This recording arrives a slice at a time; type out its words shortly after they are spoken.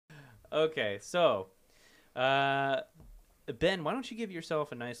Okay, so Ben, why don't you give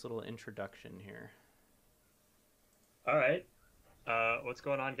yourself a nice little introduction here? All right. What's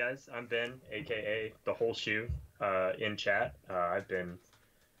going on, guys? I'm Ben, aka TheWholeShoe, in chat. I've been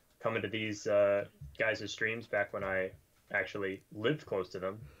coming to these guys' streams back when I actually lived close to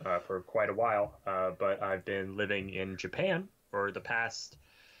them for quite a while. But I've been living in Japan for the past,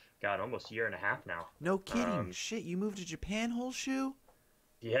 God, almost year and a half now. No kidding. Shit, you moved to Japan, Whole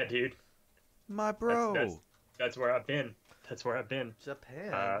Yeah, dude. My That's that's bro. that's where I've been. That's where I've been.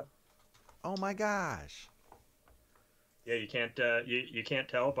 Japan. Oh my gosh. Yeah, you can't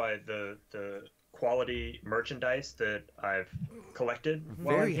tell by the quality merchandise that I've collected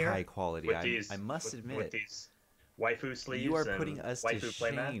while I'm Very here. high quality, With these, I must with admit. these waifu sleeves You are and putting us to waifu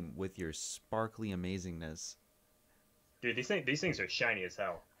playmat. shame with your sparkly amazingness. Dude, these things are shiny as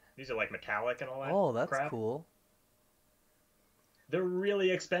hell. These are like metallic and all that. Oh, that's crap. cool. They're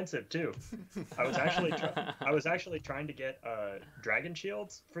really expensive too. I was actually trying to get dragon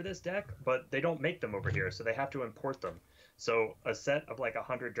shields for this deck, but they don't make them over here, so they have to import them. So a set of like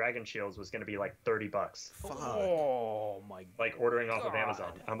 100 dragon shields was going to be like $30. Fuck. Oh my! Like ordering off of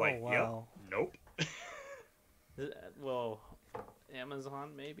Amazon. I'm like, wow. yep, nope. Well,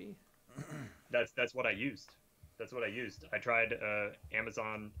 Amazon maybe. That's what I used. That's what I used. I tried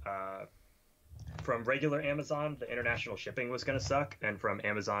Amazon. From regular Amazon, the international shipping was going to suck, and from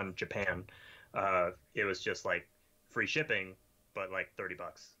Amazon Japan, it was just like free shipping, but like $30.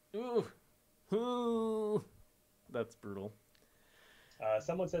 Ooh, ooh, that's brutal.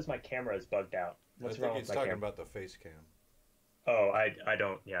 Someone says my camera is bugged out. What's I wrong think with he's my talking camera? about the face cam. Oh, I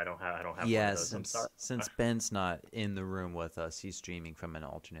don't. Yeah, I don't have one Yeah, of those. I'm sorry. since Ben's not in the room with us, he's streaming from an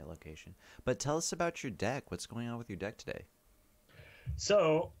alternate location. But tell us about your deck. What's going on with your deck today?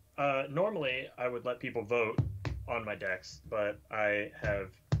 So normally I would let people vote on my decks, but I have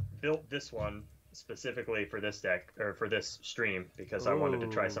built this one specifically for this deck or for this stream because I wanted to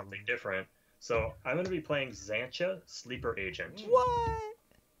try something different. So I'm going to be playing Xantcha, Sleeper Agent. What?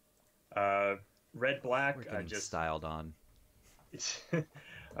 Red black. We're getting Just styled on. I'm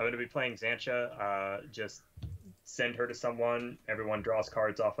going to be playing Xantcha. Just send her to someone. Everyone draws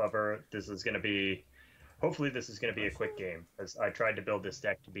cards off of her. Hopefully this is going to be a quick game, as I tried to build this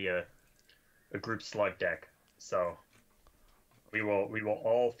deck to be a group slug deck. So we will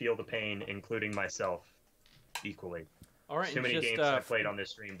all feel the pain, including myself, equally. All right, Too many just, games I've played on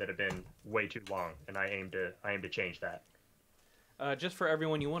this stream that have been way too long, and I aim to change that. just for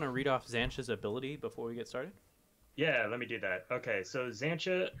everyone, you want to read off Xantcha's ability before we get started? Yeah, let me do that. Okay, so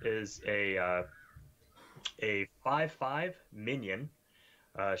Xantcha is a 5/5 minion.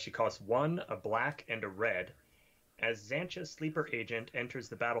 She costs 1, a black, and a red. As Xantcha Sleeper Agent enters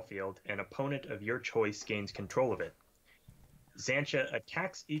the battlefield, an opponent of your choice gains control of it. Xantcha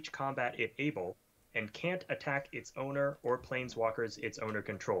attacks each combat it able, and can't attack its owner or planeswalkers its owner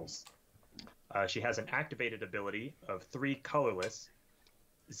controls. She has an activated ability of 3 colorless.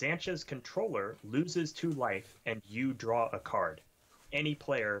 Xantcha's controller loses 2 life, and you draw a card. Any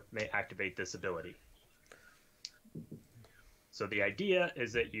player may activate this ability. So the idea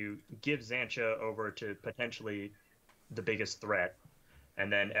is that you give Xantcha over to potentially the biggest threat,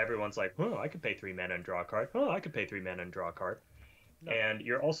 and then everyone's like, oh, I could pay 3 mana and draw a card. Oh, I could pay 3 mana and draw a card. No. And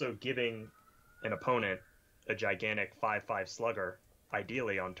you're also giving an opponent a gigantic 5/5 slugger,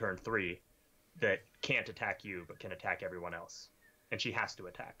 ideally on turn 3, that can't attack you, but can attack everyone else. And she has to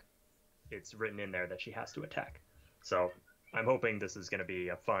attack. It's written in there that she has to attack. So I'm hoping this is going to be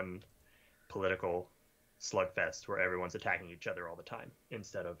a fun political slugfest where everyone's attacking each other all the time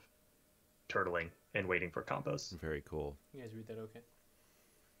instead of turtling and waiting for combos. Very cool. You guys read that okay?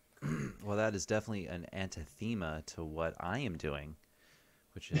 Well, that is definitely an anthema to what I am doing,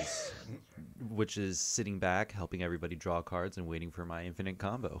 which is sitting back, helping everybody draw cards, and waiting for my infinite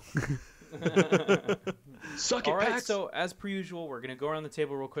combo. Suck it, All right, Pax! so as per usual, we're going to go around the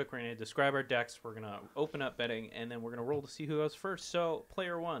table real quick. We're going to describe our decks. We're going to open up betting, and then we're going to roll to see who goes first. So,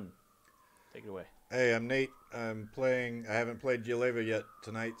 player 1, take it away. Hey, I'm Nate. I haven't played Jeleva yet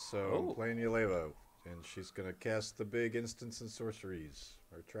tonight, so I'm playing Jeleva. And she's going to cast the big instants and sorceries,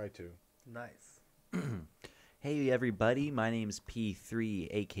 or try to. Nice. Hey everybody, my name's P3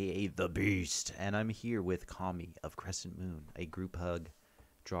 aka The Beast, and I'm here with Kami of Crescent Moon, a group hug,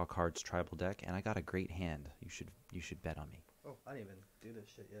 draw cards tribal deck, and I got a great hand. You should bet on me. Oh, I didn't even do this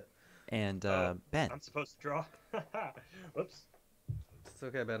shit yet. And Ben. I'm supposed to draw. Whoops. It's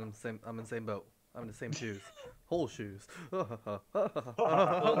okay, Ben. I'm in the same boat. I'm in the same shoes. Whole shoes. Well,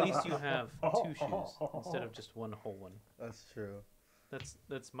 at least you have 2 shoes instead of just one whole one. That's true.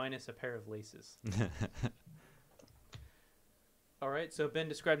 That's minus a pair of laces. All right, so Ben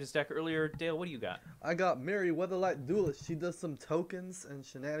described his deck earlier. Dale, what do you got? I got Mirri, Weatherlight Duelist. She does some tokens and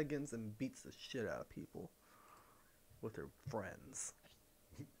shenanigans and beats the shit out of people with her friends.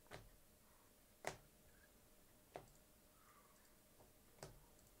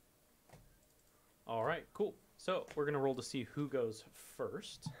 All right, cool. So we're going to roll to see who goes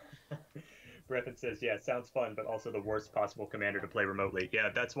first. Griffin says, yeah, it sounds fun, but also the worst possible commander to play remotely. Yeah,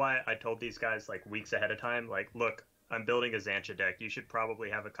 that's why I told these guys like weeks ahead of time, like, look, I'm building a Xantcha deck. You should probably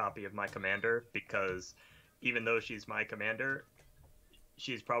have a copy of my commander, because even though she's my commander,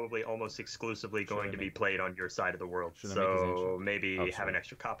 she's probably almost exclusively going to be played on your side of the world. Should I make a So Xantcha? maybe Oh, have sorry. an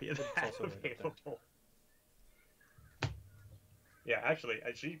extra copy of that also right up there. available. Yeah, actually,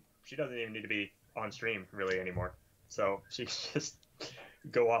 she doesn't even need to be on stream really anymore. So she can just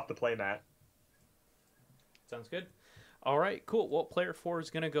go off the playmat. Sounds good. All right, cool. Well, player 4 is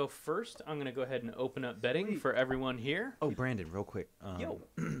going to go first. I'm going to go ahead and open up betting Sweet. for everyone here. Oh, Brandon, real quick. Yo.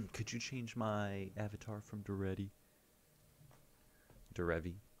 Could you change my avatar from Derevi?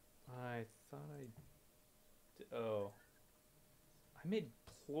 I thought oh. I made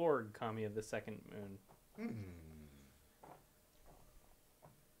Plorg Kami of the Second Moon.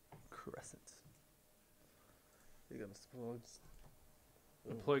 Crescent. You're gonna spoil.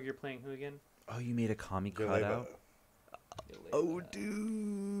 Plorg, you're playing who again? Oh, you made a Kami Jeleva. cutout? Oh, Jeleva.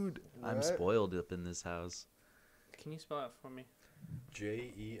 dude. I'm What? spoiled up in this house. Can you spell that for me?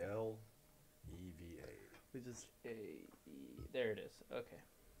 Jeleva. We just There it is. Okay.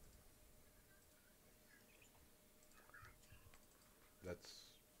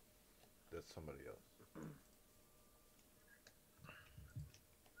 That's somebody else.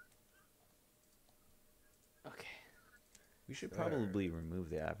 Okay. We should There. probably remove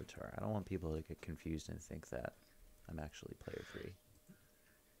the avatar. I don't want people to get confused and think that I'm actually player 3.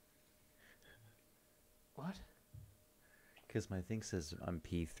 What? Because my thing says I'm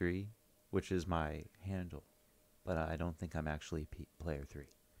P3, which is my handle. But I don't think I'm actually player 3.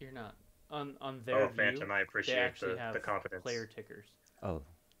 You're not. On their Oh, view, Phantom, I they appreciate actually the have confidence. player tickers. Oh,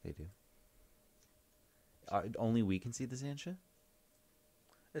 they do. Only we can see the Xantcha?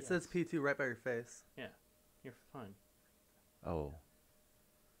 it says P2 right by your face. You're fine. Oh.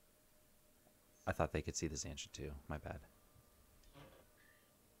 I thought they could see the Xantcha too. My bad.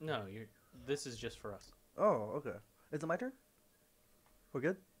 No, this is just for us. Oh, okay. Is it my turn? We're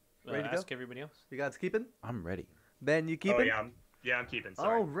good. Ready to go? Ask everybody else. You guys keeping? I'm ready. Ben, you keeping? Oh yeah, I'm keeping.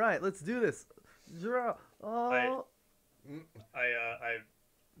 Sorry. All right, let's do this. Draw. Oh, I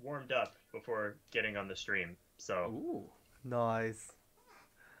warmed up before getting on the stream, so Ooh. nice.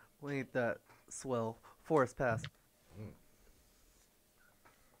 We ain't that swell. Forest pass.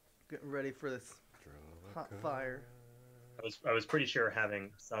 Getting ready for this hot fire. I was pretty sure having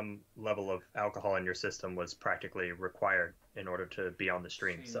some level of alcohol in your system was practically required in order to be on the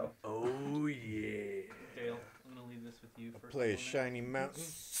stream. So Oh yeah. Dale, I'm gonna leave this with you for Play a moment. shiny mountain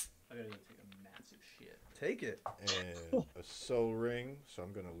I gotta go take a massive shit. Take it. and a soul ring, so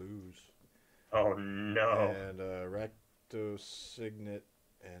I'm gonna lose. oh no, And a recto signet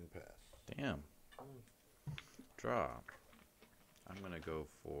and pass. Damn. Draw. I'm going to go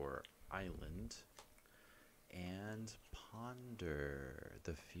for Island and Ponder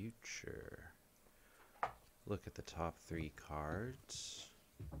the Future. Look at the top 3 cards.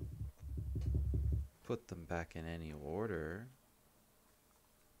 Put them back in any order.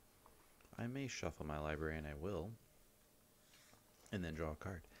 I may shuffle my library, and I will. And then draw a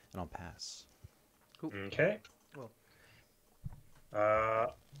card. And I'll pass. okay. Well. I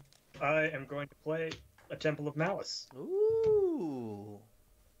am going to play a Temple of Malice. Ooh.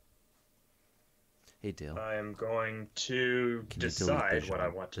 Hey, Dale. I am going to Can you delete decide the what I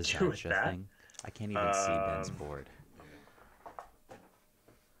want to the do with Xantcha that. thing? I can't even see Ben's Um, board.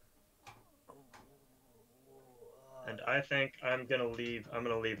 And I think I'm gonna leave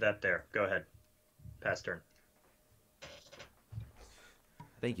that there. Go ahead. Pass turn.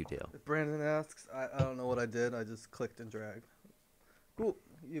 Thank you, Dale. If Brandon asks, I don't know what I did. I just clicked and dragged. Cool.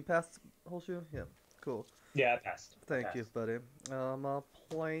 You passed HorseFatherDeluxe? Yeah. Cool. Yeah, I passed. Thank Passed. you, buddy.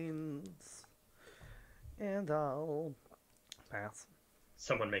 Planes. And I'll pass.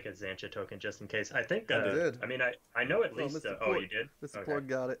 Someone make a Xantcha token just in case. I think. I did. I mean, I know at Oh, least. Mr. Oh, Plorg. you did. Mr. Okay. Plorg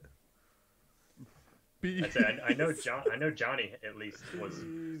got it. That's it. I know Johnny at least was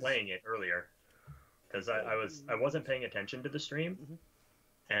playing it earlier, because I wasn't paying attention to the stream, Mhm.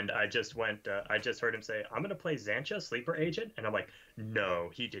 and I just went. I just heard him say, "I'm gonna play Xantcha Sleeper Agent," and I'm like, "No,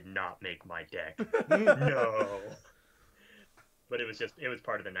 he did not make my deck. No." But it was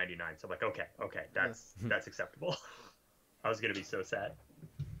part of the 99, so I'm like, okay, that's acceptable. I was gonna be so sad.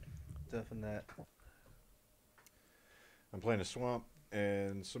 Definite. I'm playing a swamp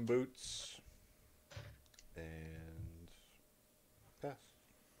and some boots. And pass.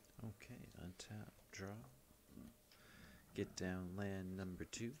 Okay, untap, draw. Get down land number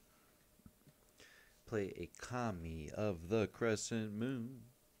 2. Play a Kami of the Crescent Moon.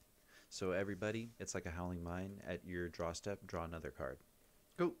 So everybody, it's like a Howling Mine. At your draw step, draw another card.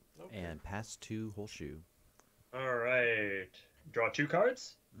 Go. Okay. And pass to HorseFatherDeluxe. All right. Draw 2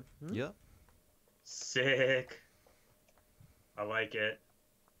 cards. Hmm? Yep. Sick. I like it.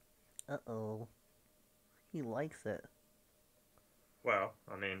 Uh-oh. He likes it. Well,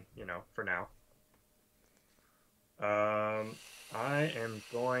 I mean, you know, for now. I am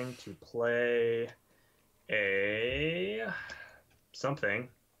going to play a something.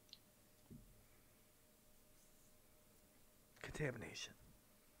 Contamination.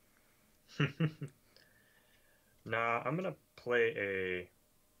 Nah, I'm gonna play a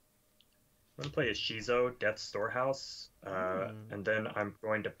Shizo Death Storehouse, and then I'm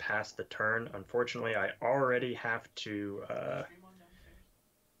going to pass the turn. Unfortunately, I already have to.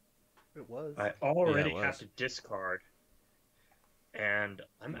 It was. I already Yeah, it have was. to discard, and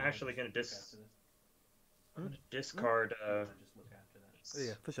I'm actually gonna I'm gonna discard. Oh,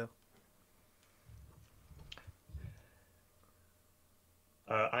 yeah, for sure.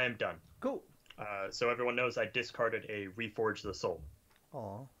 I am done. Cool. So everyone knows I discarded a Reforge the Soul.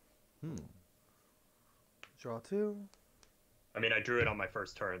 Aw. Hmm. Draw 2. I mean, I drew it on my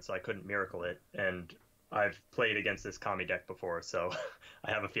first turn, so I couldn't miracle it, and I've played against this Kami deck before, so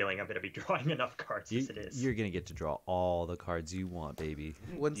I have a feeling I'm going to be drawing enough cards as it is. You're going to get to draw all the cards you want, baby.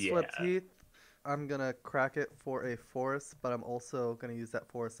 Windswept Yeah. Heath. I'm gonna crack it for a forest, but I'm also gonna use that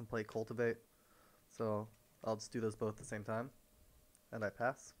forest and play Cultivate. So I'll just do those both at the same time. And I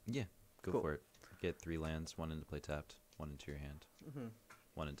pass. Yeah, go Cool. for it. Get 3 lands, 1 into play tapped, 1 into your hand, Mm-hmm.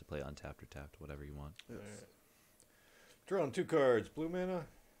 1 into play untapped or tapped, whatever you want. Yes. Alright. Drawing 2 cards. Blue mana.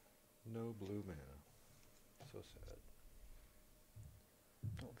 No blue mana. So sad.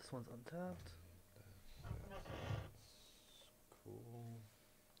 Oh, this one's untapped. Cool.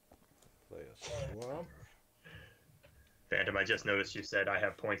 Play a swamp. Phantom, I just noticed you said I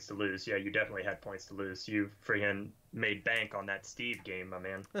have points to lose. Yeah, you definitely had points to lose. You friggin' made bank on that Steve game, my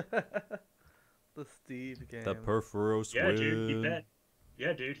man. The Steve game. The Perforos Yeah, win. dude, he bet.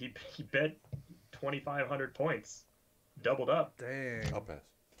 Yeah, dude, he bet 2,500 points. Doubled up. Dang. I'll pass.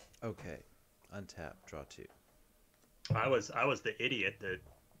 Okay, untap, draw 2. I was the idiot that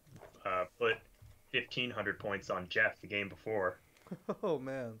put 1,500 points on Jeff the game before. Oh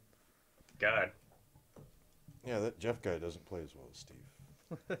man. God. Yeah, that Jeff guy doesn't play as well as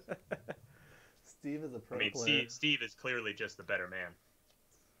Steve. Steve is a pro I mean, player. Steve is clearly just the better man.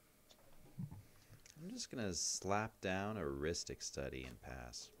 I'm just going to slap down a Ristic Study and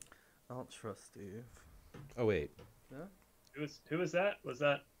pass. I don't trust Steve. Oh, wait. Who was that? Was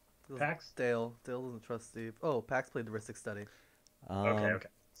that It was Pax? Dale. Dale doesn't trust Steve. Oh, Pax played the Ristic Study. Okay.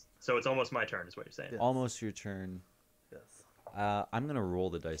 So it's almost my turn, is what you're saying. Yeah. Almost your turn. Yes. I'm going to roll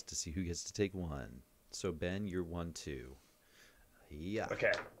the dice to see who gets to take 1. So, Ben, you're 1-2. Yeah.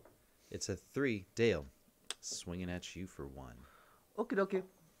 Okay. It's a 3. Dale, swinging at you for 1. Okie dokie.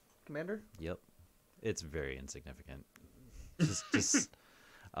 Commander? Yep. It's very insignificant. Just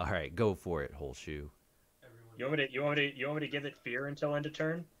all right, go for it, HorseFatherDeluxe. You want me to give it fear until end of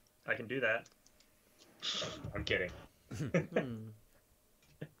turn? I can do that. I'm kidding. Hmm.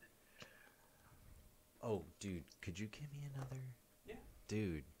 Oh, dude, could you give me another? Yeah.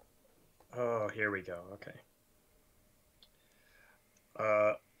 Dude. Oh, here we go. Okay.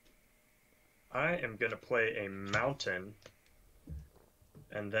 I am gonna play a mountain,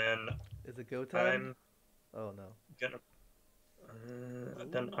 and then Is it go time? I'm Oh no. gonna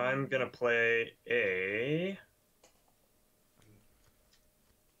then I'm gonna play a.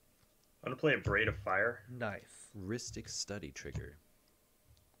 I'm gonna play a Braid of Fire. Nice. Ristic Study trigger.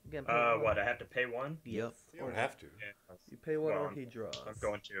 Again, What? I have to pay one? Yep. You don't have to. Yeah. You pay one Well, or he draws. I'm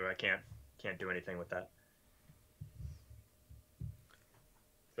going to. I can't do anything with that.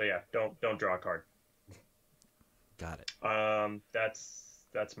 So yeah, don't draw a card. Got it.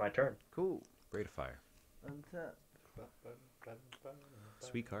 That's my turn. Cool. Braid of Fire. Untap.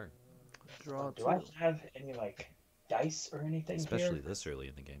 Sweet card. Draw Do two. I have any like dice or anything Especially here? this early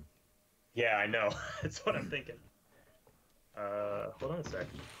in the game. Yeah, I know. That's what I'm thinking. Hold on a sec.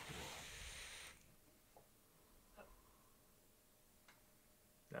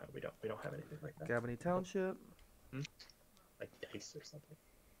 No, we don't have anything like that. Gabony Township. Like dice or something.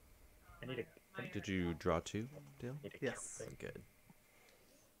 I need a Did you draw 2, Dale? Yes. count thing. Good.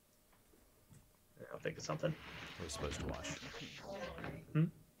 I'll think of something. We're supposed to wash.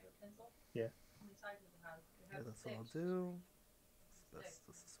 Yeah. Okay, that's what I'll do. That's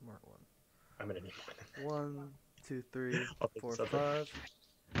a smart one. I'm gonna need one. 1, 2, 3, I'll think 4, of something.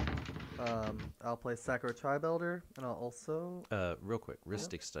 5. I'll play Sakura Tribe Elder, and I'll also. Real quick,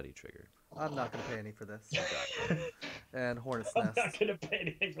 Ristic Study trigger. I'm not gonna pay any for this. And Hornet's I'm Nest. not gonna pay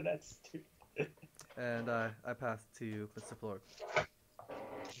anything for that stupid. And I pass to Mr. Plorg.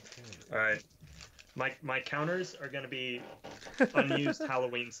 All right, my counters are gonna be unused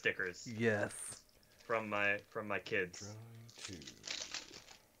Halloween stickers Yes. from my kids. Drawing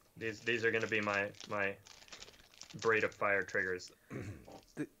 2. These are gonna be my braid of fire triggers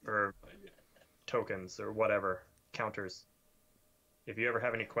or tokens or whatever counters. If you ever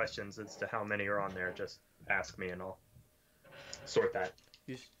have any questions as to how many are on there, just ask me and I'll sort that.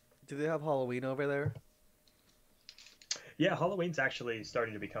 Do they have Halloween over there? Yeah, Halloween's actually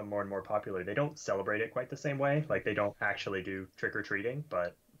starting to become more and more popular. They don't celebrate it quite the same way. Like, they don't actually do trick-or-treating,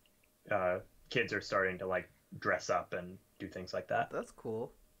 but kids are starting to, like, dress up and do things like that. That's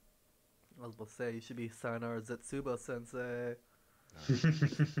cool. I was about to say, you should be Sayonara Zetsubo Sensei.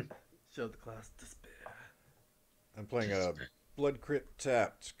 Show the class despair. I'm playing a Blood Crypt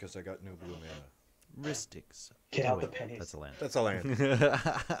tapped because I got no blue mana. Ristics. Get out Wait, the pennies. That's a land. That's all I had.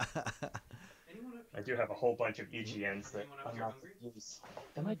 I do have a whole bunch of EGNs that Anyone up I'm here not hungry? going to use.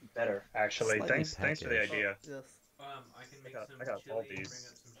 That might be better, actually. Slightly Thanks for the packaged. idea. Yes. I can make got- some I got chili all and bring these.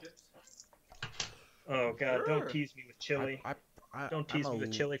 up some chips. Oh, God, Sure. don't tease me with chili. Don't tease me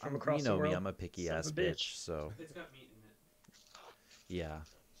with chili from across you know the world. me, I'm a picky Son of ass a bitch. bitch. So It's got meat in it. yeah,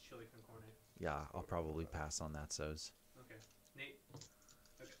 It's chili con carne. yeah, I'll probably pass on that. So's. Okay. Nate.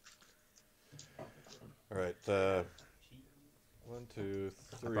 All right. 1, 2,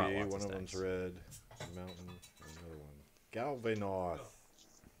 I brought 3. lots One of of them's stacks. red. Mountain. Another one. Galvanoth.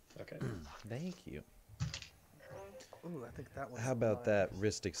 Okay. Thank you. Ooh, I think that one's How about mine. that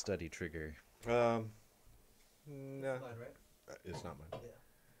Ristic Study trigger? No, Mine, right? it's not mine.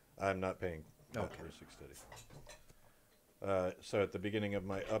 Yeah. I'm not paying Okay. for 6 study. So at the beginning of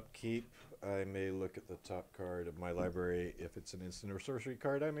my upkeep, I may look at the top card of my library. If it's an instant or sorcery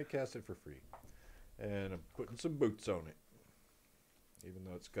card, I may cast it for free. And I'm putting some boots on it. Even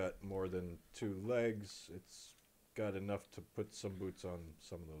though it's got more than 2 legs, it's got enough to put some boots on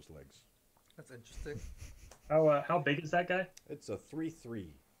some of those legs. That's interesting. How big is that guy? It's a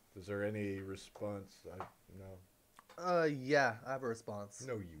 3/3. Is there any response? No. Yeah, I have a response.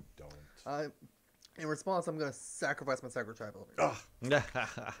 No, you don't. In response, I'm gonna sacrifice my Sakura Tribe Elder. Ugh.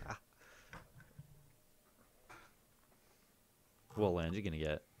 What land you gonna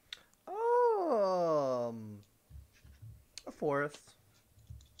get? A forest.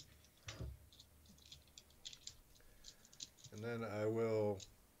 And then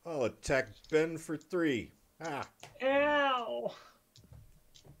I'll attack Ben for 3. Ow!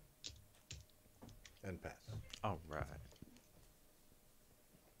 And pass. All right.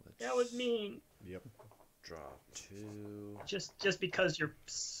 That was mean. Yep. Draw 2. Just because you're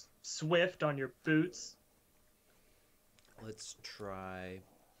swift on your boots. Let's try.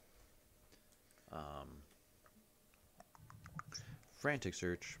 Frantic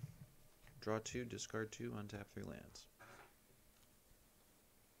Search. Draw 2, discard 2, untap 3 lands.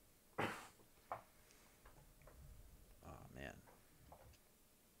 Oh man.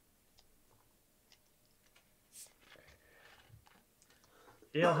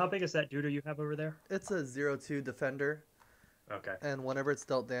 Dale, how big is that duder you have over there? It's a 0/2 defender, Okay. and whenever it's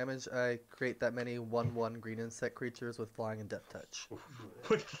dealt damage, I create that many 1/1 green insect creatures with flying and death touch.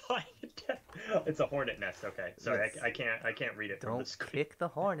 With flying attack. It's a hornet nest. Okay. Sorry, Yes. I can't read it from the screen. the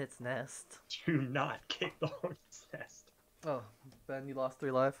hornet's nest. Do not kick the hornet's nest. Oh, Ben, you lost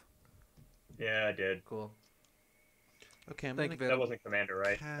 3 life. Yeah, I did. Cool. Okay, I'm Thank you, gonna That wasn't commander,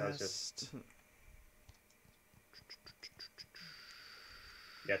 right? That was just. cast.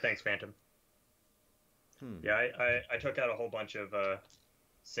 Yeah, thanks, Phantom. Hmm. Yeah, I took out a whole bunch of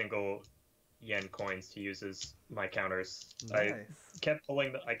single yen coins to use as my counters. Nice.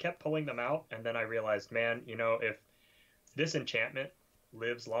 I kept pulling them out, and then I realized, man, if this enchantment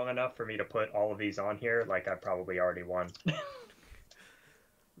lives long enough for me to put all of these on here, like I probably already won.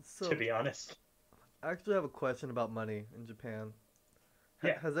 So, To be honest. I actually have a question about money in Japan.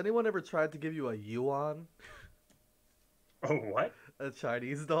 Yeah. Has anyone ever tried to give you a yuan, Oh, what? a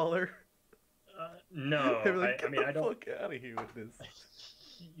Chinese dollar? No, They were like, I mean, I "Get the don't. fuck out of here with this."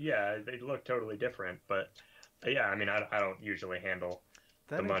 Yeah, they look totally different, but yeah, I mean, I don't usually handle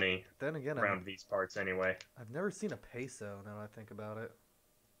the Then, money then again, around these parts anyway. I've never seen a peso. Now that I think about it.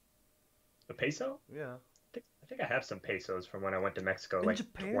 The peso? Yeah. I think I have some pesos from when I went to Mexico In like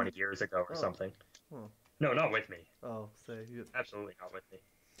Japan? 20 years ago or Oh. something. Oh. No, not with me. Oh, say you. Absolutely not with me.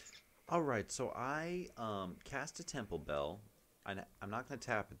 All right, so I cast a Temple Bell. I'm not going to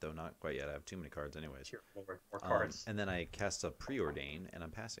tap it, though. Not quite yet. I have too many cards anyways. Here, more cards. And then I cast a Preordain, and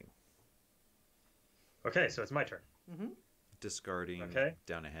I'm passing. Okay, so it's my turn. Discarding Okay.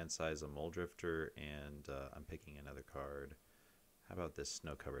 down a hand size a Mole Drifter, and I'm picking another card. How about this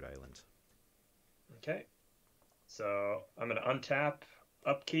Snow-Covered Island? Okay. So I'm going to untap,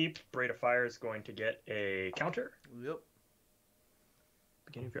 upkeep. Braid of Fire is going to get a counter. Yep.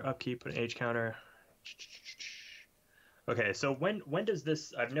 Beginning of your upkeep, put an age counter. Okay, so when does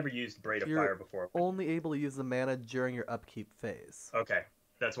this... I've never used Braid of You're Fire before. only able to use the mana during your upkeep phase. Okay,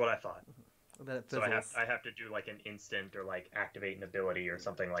 that's what I thought. And then it So fizzles. I have to do like an instant or like activate an ability or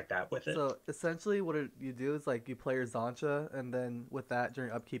something like that with it. So essentially, what you do is like you play your Xantcha, and then with that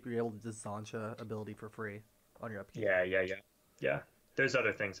during upkeep, you're able to just Xantcha ability for free on your upkeep. Yeah. There's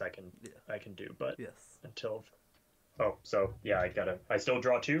other things I can do, but Yes. until... Oh, so yeah, I still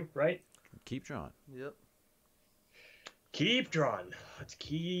draw 2, right? Keep drawing. Yep. Keep drawing. Let's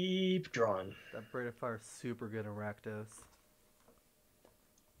keep drawing. That Braid of Fire is super good in Rakdos.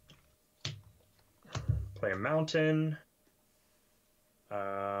 Play a mountain.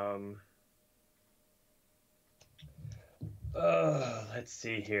 Let's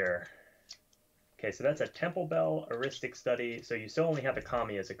see here. Okay, so that's a Temple Bell, Heuristic Study. So you still only have a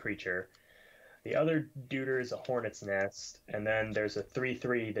Kami as a creature. The other duder is a Hornet's Nest, and then there's a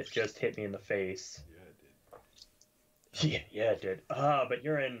 3/3 that just hit me in the face. Yeah, it did. Yeah, it did. But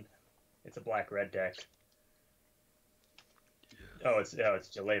you're in. It's a black-red deck. Oh, it's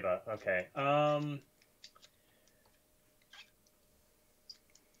Jeleva. Okay.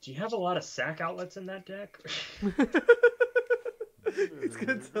 Do you have a lot of sack outlets in that deck? He's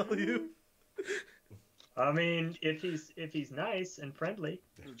gonna tell you. I mean, if he's nice and friendly.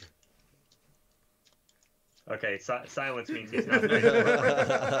 Okay, silence means he's not nice.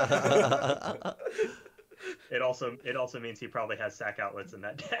 It also means he probably has sack outlets in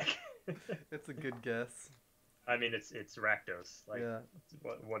that deck. It's a good guess. I mean, it's Rakdos. Like, Yeah.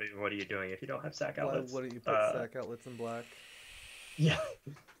 what are you doing if you don't have sack Why outlets? wouldn't you put sack outlets in black? Yeah.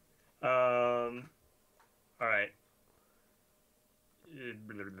 All right.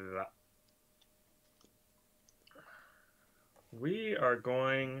 We are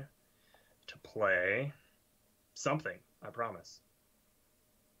going to play something, I promise.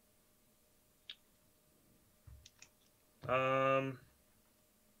 All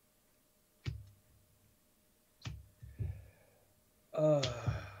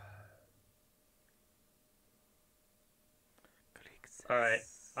right.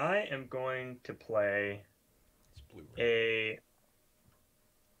 I am going to play It's blue. a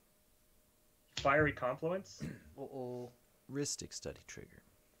Fiery Confluence. Uh-oh. Heuristic Study trigger.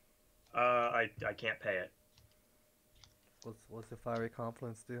 I can't pay it. What's the Fiery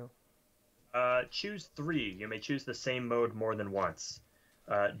Confluence do? Choose 3. You may choose the same mode more than once.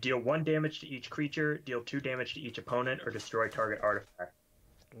 Deal 1 damage to each creature, deal 2 damage to each opponent, or destroy target artifact.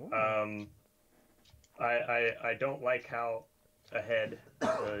 Ooh. I don't like how ahead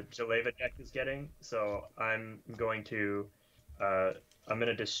the Jeleva deck is getting, so I'm going to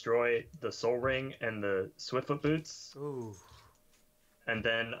destroy the Soul Ring and the Swiftfoot Boots, Ooh. and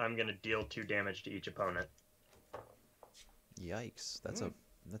then I'm gonna deal 2 damage to each opponent. Yikes! That's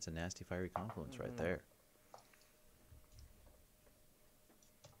a nasty Fiery Confluence right there.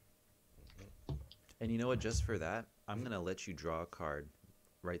 And you know what? Just for that, I'm gonna let you draw a card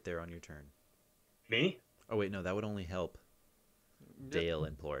right there on your turn. Me? Oh wait, no, that would only help Dale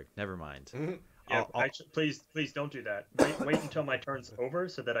and Plorg. Never mind. Yeah, please don't do that. Wait until my turn's over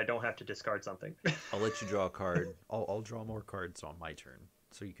so that I don't have to discard something. I'll let you draw a card. I'll draw more cards on my turn,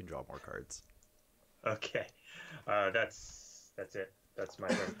 so you can draw more cards. Okay, that's it. That's my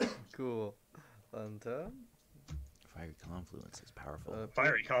turn. Cool. Untap. Fiery Confluence is powerful.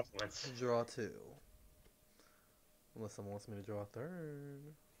 Fiery Confluence. Draw 2. Unless someone wants me to draw a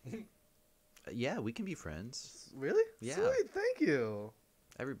third. Yeah, we can be friends. Really? Yeah. Sweet, thank you.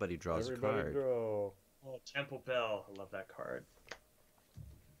 Everybody draws Everybody a card. draw. Oh, Temple Bell. I love that card.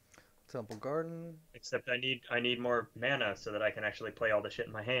 Temple Garden. Except I need more mana so that I can actually play all the shit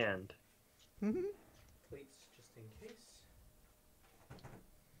in my hand. Plates just in case.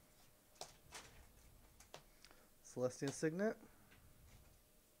 Celestian Signet.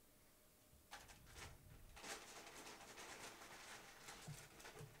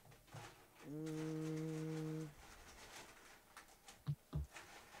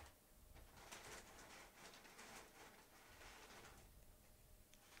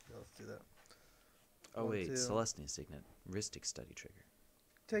 Let's do that. Oh One, wait, two. Celestian Signet. Heuristic Study trigger.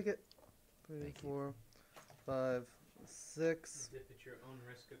 Take it. 3, Thank you. 4, 5, 6. Dip at your own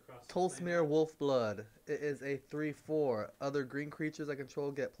risk across the Tolsmere Wolf Blood. It is a 3/4. Other green creatures I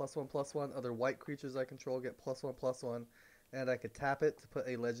control get +1/+1. Other white creatures I control get +1/+1. And I could tap it to put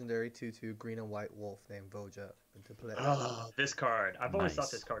a legendary 2/2 green and white wolf named Voja into play. Oh, this card. I've always thought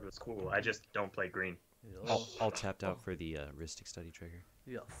Nice. this card was cool. I just don't play green. All tapped out for the Ristic Study trigger.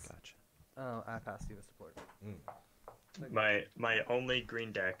 Yes. Gotcha. Oh, I passed you, Mr. Plorg. My only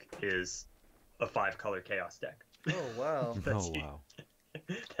green deck is a 5-color chaos deck. Oh, wow. That's Oh the- wow,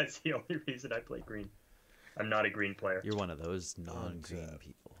 That's the only reason I play green. I'm not a green player. you're one of those non-green Untap.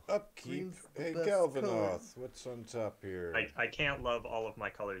 people. Upkeep. Green's the Hey, best Galvanoth. color. What's on top here? I can't love all of my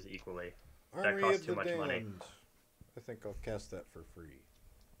colors equally. Army costs of too the much money. Damned. I think I'll cast that for free.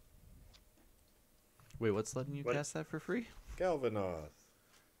 Wait, what's letting you What? cast that for free? Galvanoth.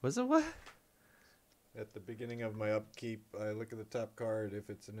 Was it what? At the beginning of my upkeep, I look at the top card. If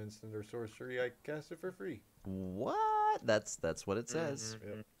it's an instant or sorcery, I cast it for free. What? That's what it says.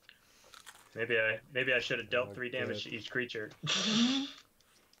 Mhm. Maybe I should have dealt 3 damage to each creature. Look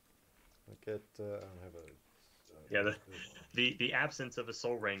at I don't have a. Yeah, the absence of a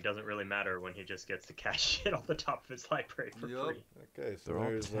soul ring doesn't really matter when he just gets to cast shit off the top of his library for Yup. free. Okay, so They're all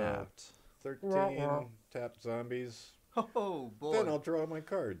there's tapped. 13 tapped zombies. Oh, boy. Then I'll draw my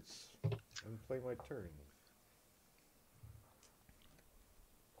cards and play my turn.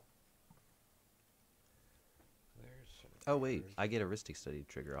 There's some Oh wait, cards. I get a Ristic Study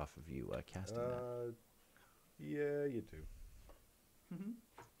trigger off of you casting that. Yeah, you do.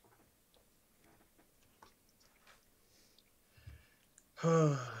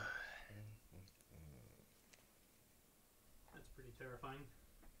 That's pretty terrifying.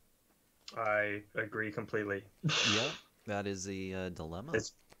 I agree completely. Yep, that is a dilemma.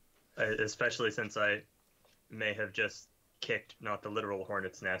 Especially since I may have just kicked not the literal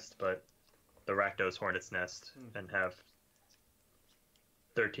hornet's nest, but the Rakdos hornet's nest, and have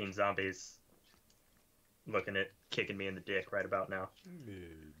 13 zombies looking at kicking me in the dick right about now.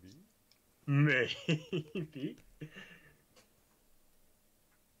 Maybe. Maybe.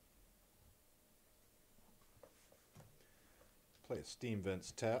 Play a Steam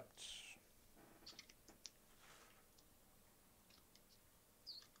Vents tapped.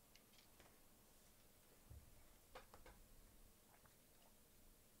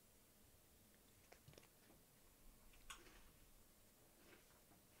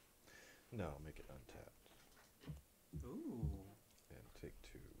 No, make it untapped. Ooh. And take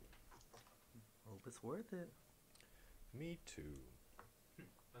 2. Hope it's worth it. Me too.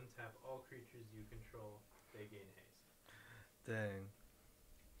 Untap all creatures you control. They gain haste. Dang.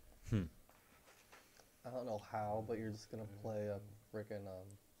 Hmm. I don't know how, but you're just gonna play a freaking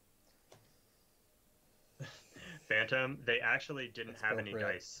Phantom, they actually didn't That's have any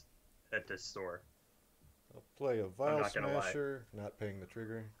appropriate. dice at this store. I'll play a Vile not gonna lie. Smasher, not paying the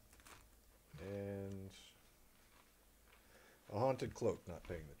trigger. And a Haunted Cloak, not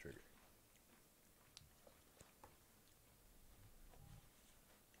paying the trigger.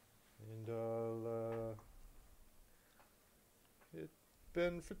 And I'll hit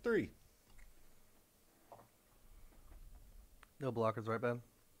Ben for 3. no blockers, right, Ben?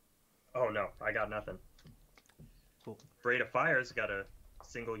 Oh no, I got nothing. Cool. Braid of Fire's got a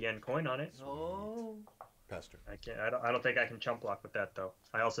single yen coin on it. Oh. Pastor. I can't. I don't think I can chump block with that though.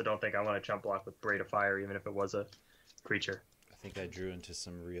 I also don't think I want to chump block with Braid of Fire, even if it was a creature. I think I drew into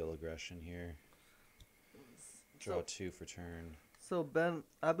some real aggression here. Draw So, 2 for turn. so Ben,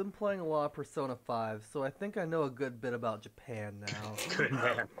 I've been playing a lot of Persona 5, so I think I know a good bit about Japan now. Good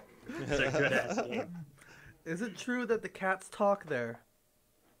man. It's a good ass game. Is it true that the cats talk there?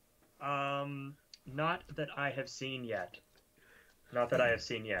 Not that I have seen yet. Not that I have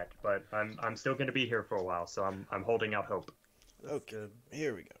seen yet, but I'm still going to be here for a while, so I'm holding out hope. That's Okay. good.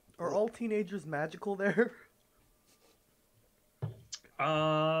 Here we go. Are all teenagers magical there?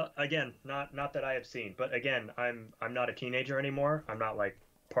 Again, not that I have seen, but again, I'm not a teenager anymore. I'm not like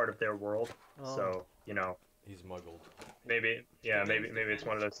part of their world, Oh. so you know, He's muggled. maybe it's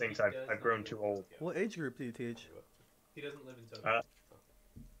one of those things I've grown too old. What age group do you teach? He doesn't live in Tokyo.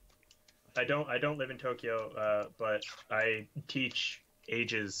 I don't live in Tokyo, but I teach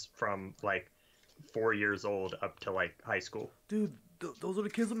ages from like 4 years old up to like high school. Dude, those are the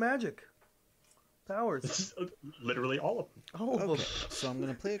kids with magic. Powers. Literally all of them. All of Okay, them. so I'm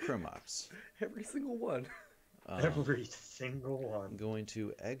going to play a Chromox. Every single one. Every single I'm one. going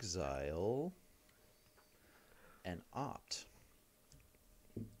to exile and opt.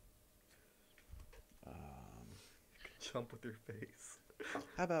 Jump with your face.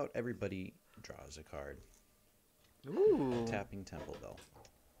 How about everybody draws a card? Ooh. Tapping Temple Bell.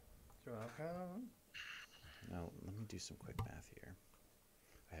 Draw a card. Now, let me do some quick math here.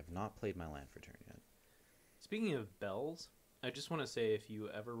 I have not played my land for turn yet. Speaking of bells, I just want to say if you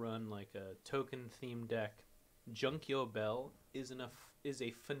ever run like a token themed deck, Junkyo Bell is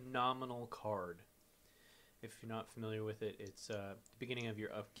a phenomenal card. If you're not familiar with it, it's the beginning of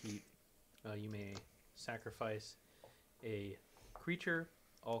your upkeep. You may sacrifice a creature.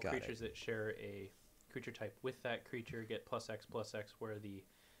 All Got creatures that share a creature type with that creature get +X, where the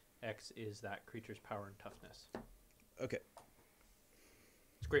X is that creature's power and toughness. Okay.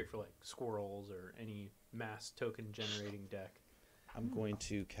 It's great for like squirrels or any mass token generating deck. I'm going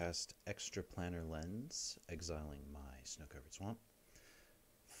to cast Extra Planner Lens, exiling my Snow-Covered Swamp.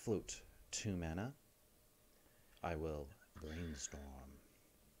 Float 2 mana. I will Brainstorm.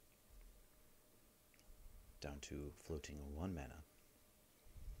 Down to floating 1 mana.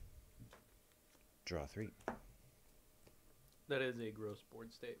 Draw 3. That is a gross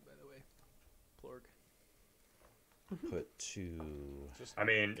board state, by the way. Plorg. Put 2 I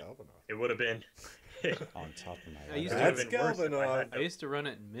mean, Galvanoth. it would have been. on top of my I used land. to- That's been worse if I Galvanoth. had I used to run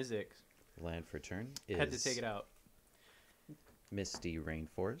it in Mizzix. Land for turn Had to is take it out. Misty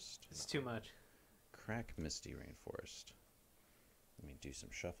Rainforest. It's too much. Crack Misty Rainforest. Let me do some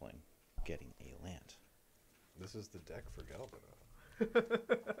shuffling. Getting a land. This is the deck for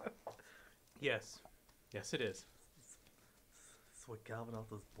Galvanoth. Yes. Yes, it is. That's what Galvanoth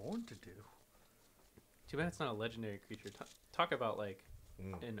was born to do. Too bad it's not a legendary creature. Talk about like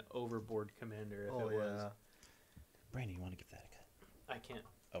Mm. an overboard commander if Oh it was. yeah. Brandon, you want to give that a cut? I can't.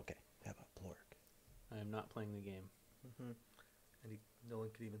 Okay. How about Plorg? I am not playing the game. And no one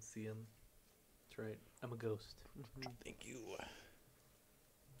could even see him. That's right. I'm a ghost. Thank you.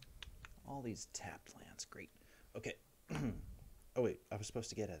 All these tapped lands. Great. Okay. Oh, wait. I was supposed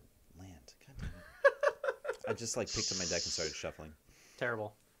to get a land. God damn it. I just like picked up my deck and started shuffling.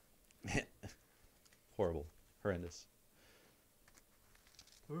 Terrible. Horrible. Horrendous.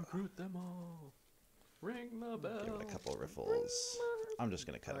 Recruit them all. Ring the bell. Give it a couple of riffles. I'm just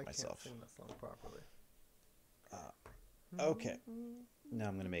going to cut I it myself. can't sing that song properly. Okay. Now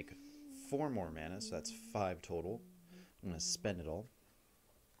I'm going to make 4 more mana, so that's 5 total. I'm going to spend it all.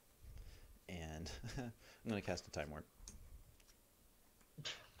 And I'm going to cast a Time Warp.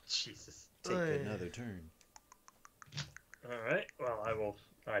 Jesus. Take Oy. another turn. All right. Well,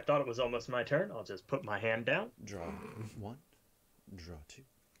 I thought it was almost my turn. I'll just put my hand down. Draw 1. Draw 2.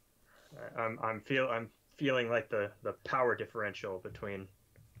 I'm feeling like the power differential between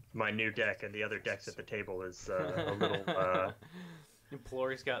my new deck and the other decks at the table is a little.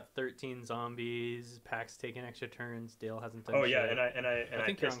 Plorg's got 13 zombies. Pax taking extra turns. Dale hasn't done Oh shit. yeah, and I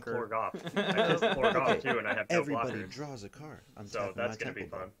think you're pissed on curve. Plorg off. I pissed Plorg off too, and I have no Everybody blockers. draws a card. I'm So tapping that's my gonna be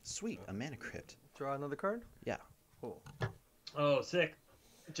Temple fun. Ball. Sweet, a mana crypt. Draw another card? Yeah. Cool. Oh, sick!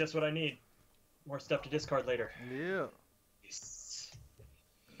 Just what I need. More stuff to discard later. Yeah. Yes.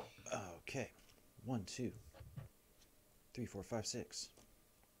 Okay. 1, 2, 3, 4, 5, 6.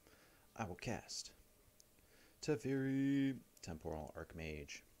 I will cast Teferi, Temporal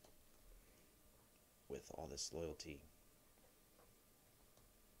Archmage. With all this loyalty.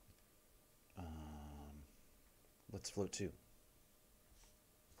 Let's float 2.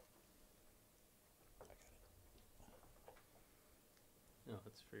 I got it. No,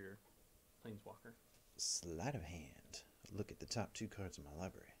 that's for your planeswalker. Sleight of hand. Look at the top 2 cards in my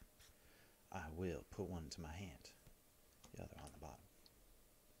library. I will put one into my hand, the other on the bottom.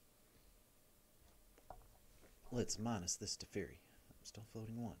 Let's minus this to Fury. I'm still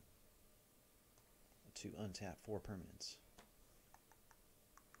floating 1. To untap 4 permanents.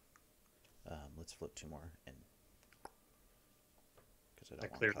 Let's float 2 more, and because I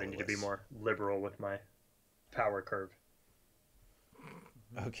clearly need to be more liberal with my power curve.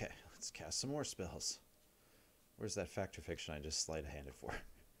 Okay, let's cast some more spells. Where's that Factor Fiction I just sleight-handed for?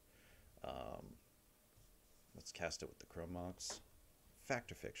 Let's cast it with the Chrome Mox.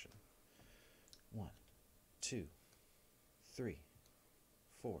 Factor Fiction. 1, 2, 3,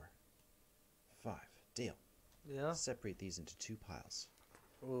 4, 5. Dale, Yeah. separate these into 2 piles.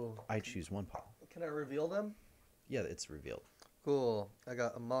 Ooh. I choose 1 pile. Can I reveal them? Yeah, it's revealed. Cool. I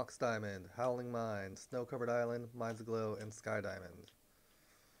got a Mox Diamond, Howling Mine, Snow Covered Island, Mines Aglow, and Sky Diamond.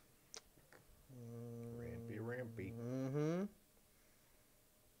 Rampy. Mm-hmm.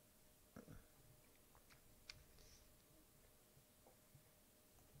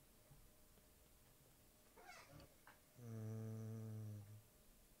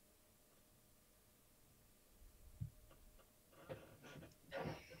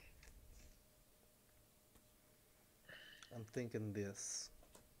 I'm thinking this.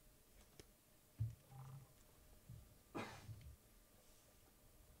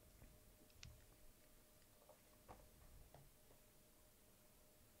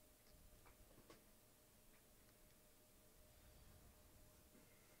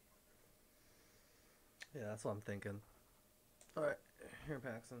 Yeah, that's what I'm thinking. All right, here,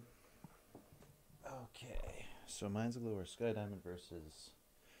 Paxton. Okay, so mine's a lower Sky Diamond versus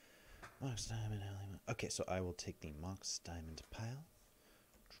Mox Diamond. Okay, so I will take the Mox Diamond pile.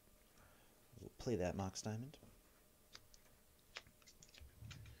 We'll play that Mox Diamond.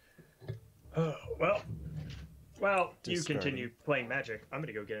 Oh, well, you Discarding. continue playing Magic. I'm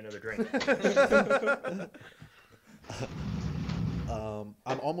gonna go get another drink.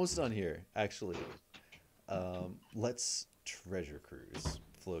 I'm almost done here, actually. Let's Treasure Cruise.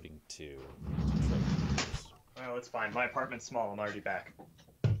 Floating to Treasure Cruise. Well, it's fine. My apartment's small. I'm already back.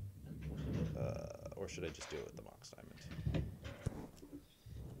 Or should I just do it with the Mox Diamond?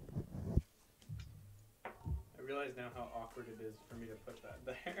 I realize now how awkward it is for me to put that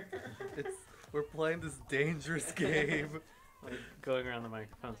there. We're playing this dangerous game. Like going around the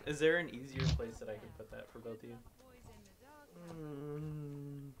microphones. Is there an easier place that I can put that for both of you?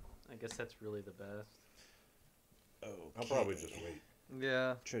 I guess that's really the best. Okay. I'll probably just wait.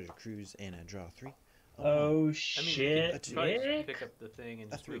 Yeah. Treasure Cruise, and I draw 3. Oh, I mean, shit. you could probably just pick up the thing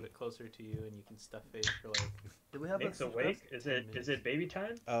and A just move three. it closer to you, and you can stuff face for like. Do we have Nick's a awake? Is it baby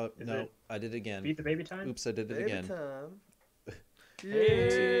time? Is No, it I did it again. Beat the baby time? Oops, I did it baby again. time?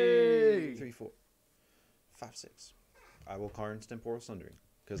 Hey! 3, 4, 5, 6. I will Karn's Temporal Sundering,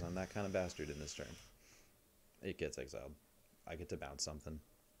 because I'm that kind of bastard in this turn. It gets exiled. I get to bounce something.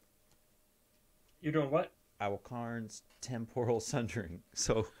 You're doing what? I will Karn's Temporal Sundering.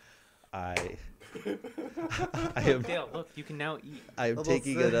 So I am Dale, look, you can now eat. I am Almost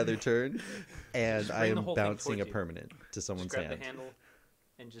taking there. another turn, and Just I bring the am whole thing bouncing a towards you. permanent to someone's Just grab hand. the handle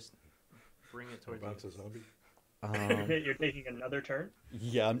and just bring it towards Bounce you. a zombie. You're taking another turn?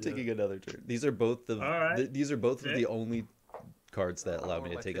 Yeah, I'm taking another turn. These are both the All right. these are both of Nick? the only cards that allow Oh, me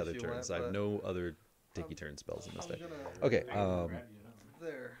to my take other tissue turns. went, I have but- no other dicky turn spells in this I'm deck. gonna Okay,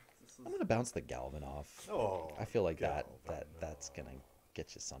 there. This is I'm gonna bounce the Galvin off. Oh, I feel like Galvin, that's gonna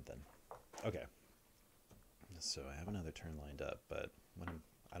get you something. Okay. So I have another turn lined up, but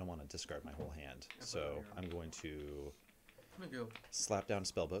I don't want to discard my whole hand. So I'm going to I'm gonna go. slap down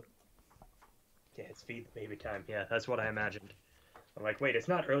Spellbook. Yeah, it's feed the baby time. Yeah, that's what I imagined. I'm like, wait, it's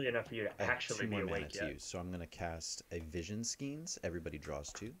not early enough for you to I have actually 2 be more mana awake to yet. use, so I'm gonna cast a Vision Schemes. Everybody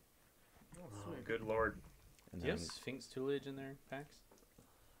draws 2. Oh, Oh, sweet. good lord. And Do you then have Sphinx Tutelage in there, Pax?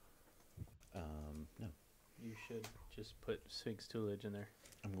 no. You should just put Sphinx Tutelage in there.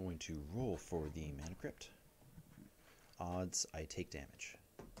 I'm going to roll for the Mana Crypt. Odds, I take damage.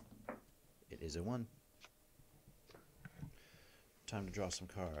 It is a 1. Time to draw some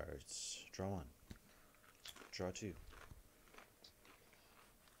cards. Draw 1. Draw 2.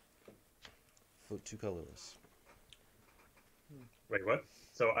 Float 2 colorless. Wait, what?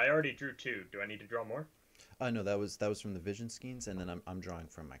 So I already drew 2. Do I need to draw more? No, that was from the Vision Schemes, and then I'm drawing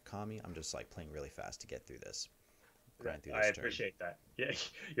from my Kami. I'm just like playing really fast to get through this. Grind through this I turn. appreciate that. Yeah,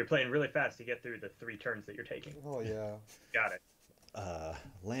 you're playing really fast to get through the 3 turns that you're taking. Oh yeah. Got it.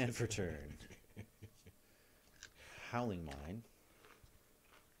 Land for turn. Howling Mine.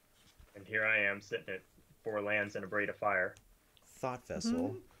 And here I am sitting at 4 lands and a Braid of Fire. Thought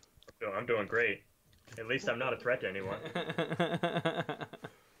Vessel. So I'm doing great. At least I'm not a threat to anyone.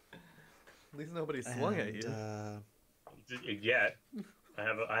 At least nobody swung at you Yet, I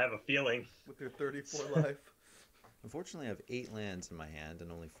have a feeling. with your 34 life. Unfortunately, I have 8 lands in my hand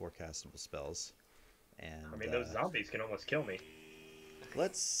and only 4 castable spells. And I mean, those zombies can almost kill me.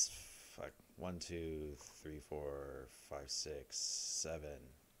 let's 1, 2, 3, 4, 5, 6, 7.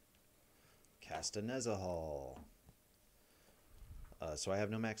 Cast a Nezahal. So I have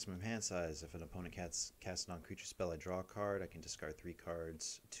no maximum hand size. If an opponent casts a non-creature spell, I draw a card. I can discard 3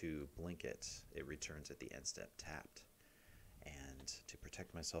 cards to blink it. It returns at the end step tapped. And to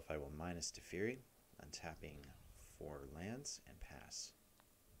protect myself, I will minus Teferi, untapping 4 lands and pass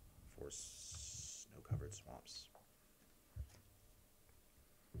 4 snow-covered swamps.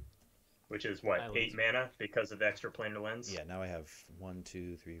 Which is what, Islands. 8 mana because of the extra planar lens? Yeah, now I have 1,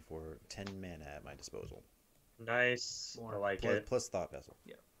 2, 3, 4, 10 mana at my disposal. Nice. More. I like Plus, it. plus Thought Vessel.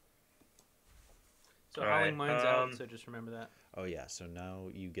 So All Howling right, Mine's out, so just remember that. Oh yeah, so now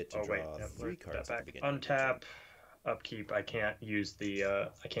you get to Oh draw wait, no, 3 step cards at the back. beginning. of your Untap, turn. upkeep. I can't use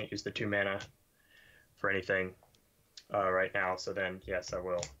the 2 mana for anything right now. So then, yes, I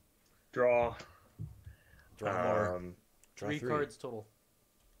will draw. Draw more. Draw 3 cards total.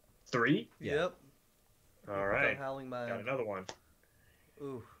 3. Yeah. Yep. All right, Howling got Mine. another one.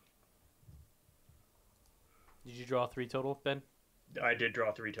 Ooh. Did you draw 3 total, Ben? I did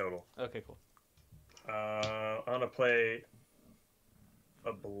draw 3 total. Okay, cool. I'm gonna play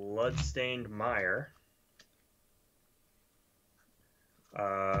a Bloodstained Mire.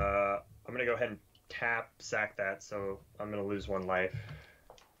 I'm gonna go ahead and tap, sack that, so I'm gonna lose 1 life.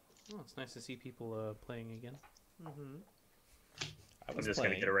 Oh, it's nice to see people playing again. Mm-hmm. I I'm was just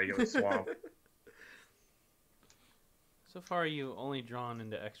playing. gonna get a regular swamp. So far, you only drawn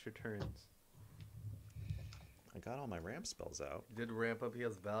into extra turns. I got all my ramp spells out. Did ramp up. He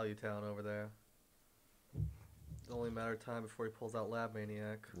has Value Town over there. It's only a matter of time before he pulls out Lab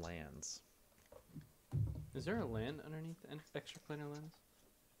Maniac. Lands. Is there a land underneath extra planar lands?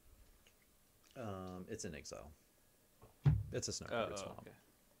 It's in exile. It's a snow-covered swamp. Okay.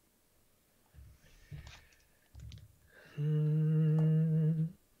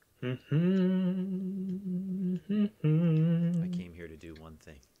 I came here to do one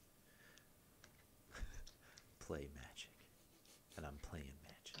thing. Play Magic. And I'm playing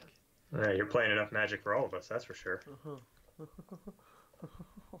Magic. Yeah, you're playing enough Magic for all of us, that's for sure.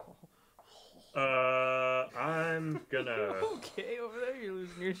 I'm gonna. Okay, over there, you're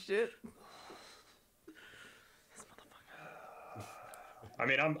losing your shit. I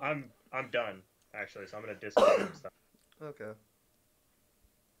mean, I'm done actually, so I'm gonna discard some stuff. Okay.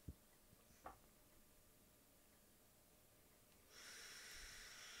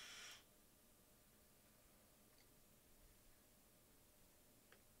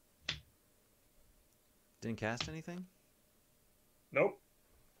 Didn't cast anything? Nope.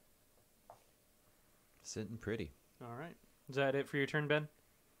 Sitting pretty. All right. Is that it for your turn, Ben?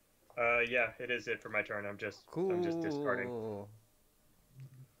 Yeah, it is it for my turn. I'm just Cool. discarding.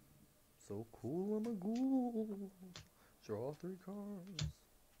 So cool, I'm a ghoul. Draw 3 cards.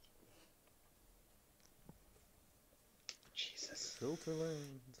 Jesus. Filter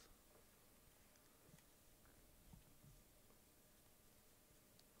lands.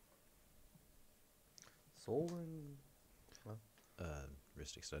 Soul Ring.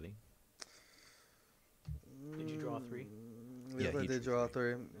 Ristic Study. Did you draw 3? Yes, Yeah, I he did drew draw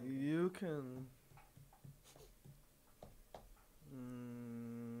 3. 3. You can.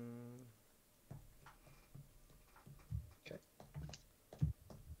 Okay.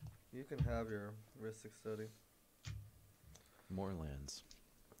 You can have your Ristic Study. More lands.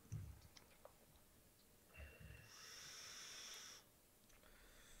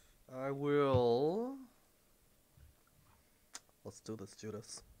 I will. Let's do this,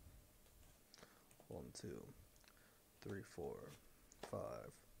 Judas. 1, 2, 3, 4, 5,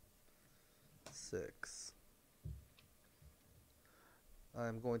 6.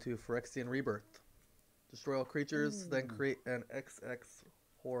 I'm going to Phyrexian Rebirth. Destroy all creatures, then create an XX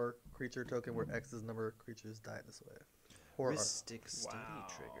horror creature token where X is number of creatures die this way. Horror. Ristic Study Wow.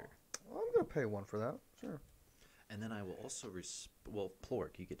 trigger. Well, I'm going to pay 1 for that. Sure. And then I will also well,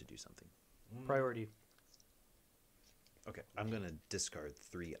 Plorg, you get to do something. Priority. Okay, I'm gonna discard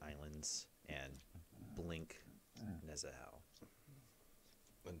 3 islands and blink Nezahal.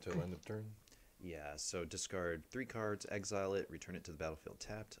 Until end of turn. Yeah, so discard 3 cards, exile it, return it to the battlefield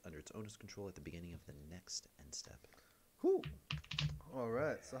tapped under its owner's control at the beginning of the next end step. Cool. All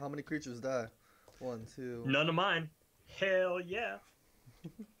right. So how many creatures die? 1, 2. None of mine. Hell yeah.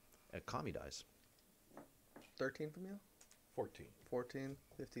 Kami dies. 13 from you? 14. 14,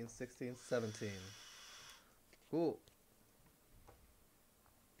 15, 16, 17. Cool.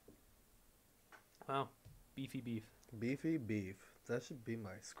 Wow. Beefy beef. Beefy Beef. That should be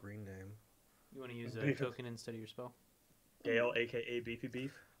my screen name. You want to use a Beef. token instead of your spell? Dale, aka Beefy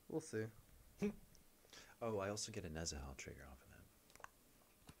Beef. We'll see. Oh, I also get a Nezahal trigger off of that.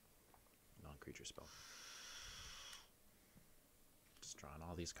 Non-creature spell. Just drawing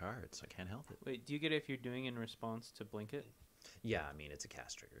all these cards. I can't help it. Wait, do you get it if you're doing in response to blink it? Yeah, I mean, it's a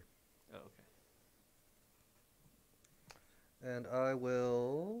cast trigger. Oh, okay. And I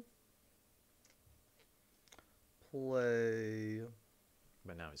will play.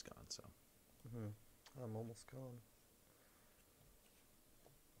 But now he's gone, so. I'm almost gone.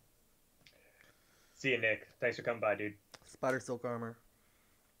 See you, Nick. Thanks for coming by, dude. Spider Silk Armor.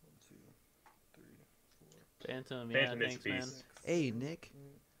 1, 2, 3, 4. Phantom, Phantom yeah, is thanks, a man. beast. Hey, Nick.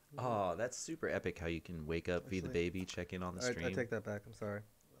 Oh, that's super epic how you can wake up, feed the Actually, baby, check in on the I stream. take that back. I'm sorry.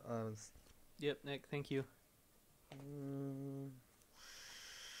 Yep, Nick, thank you.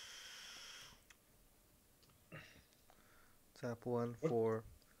 Tap 1 What- for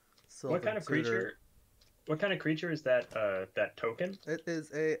Sylvan What kind of Tutor. creature? What kind of creature is that? That token? It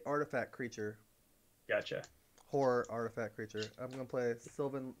is a artifact creature. Gotcha. Horror artifact creature. I'm gonna play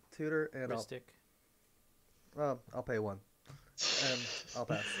Sylvan Tutor and Ristic. I'll pay 1. And I'll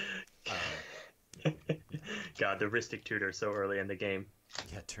pass. God, the Ristic Tutor so early in the game.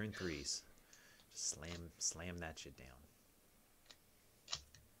 Yeah, turn 3s. Just slam that shit down.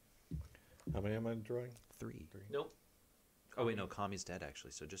 How many am I drawing? 3. Nope. Oh wait, no, Kami's dead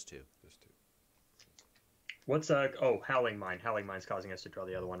actually, so just 2. Just 2. What's Howling Mine. Howling Mine's causing us to draw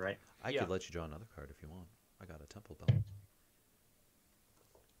the other one, right? I Yeah. could let you draw another card if you want. I got a Temple Bell.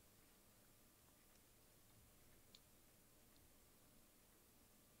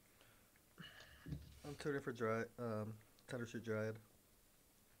 I'm turning for Thundershoot Dryad.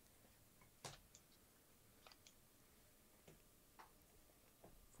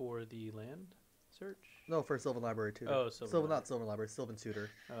 For the land search? No, for Sylvan Library Tutor. Oh, Sylvan Library. Not Sylvan Library, Sylvan Tutor.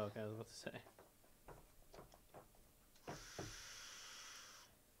 Oh, okay, I was about to say.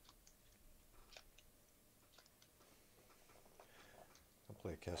 I'll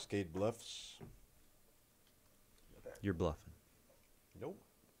play Cascade Bluffs. You're bluffing. Nope.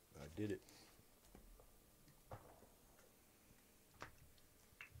 I did it.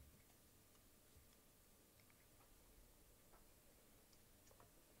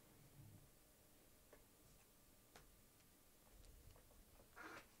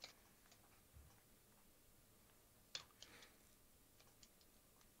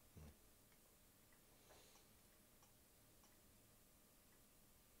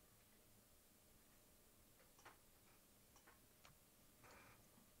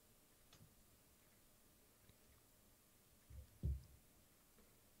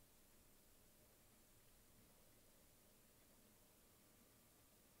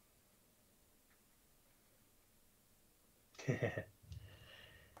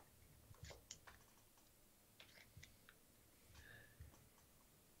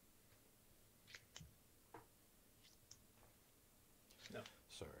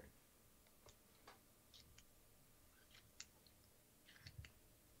 Sorry.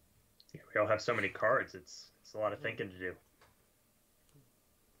 Yeah, we all have so many cards. It's a lot of thinking to do.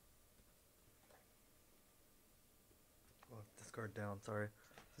 Oh, discard down, sorry.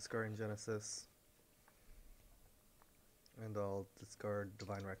 Discarding Genesis. And I'll discard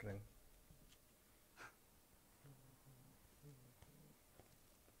Divine Reckoning.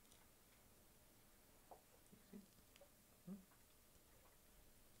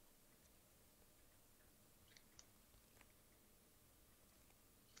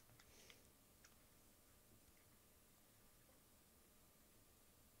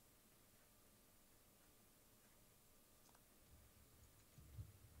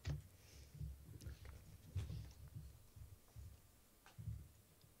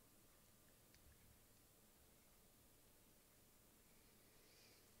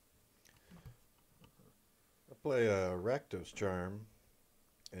 I'll play a Rakdos Charm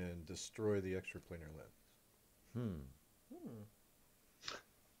and destroy the extraplanar lens.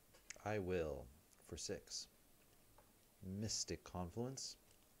 I will, for 6. Mystic Confluence.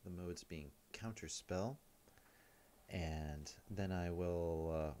 The mode's being Counterspell. And then I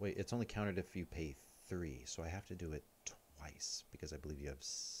will... wait, it's only countered if you pay 3, so I have to do it twice, because I believe you have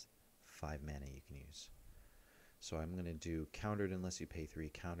 5 mana you can use. So I'm going to do countered unless you pay 3,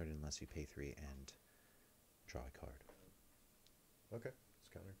 countered unless you pay 3, and draw a card. Okay, it's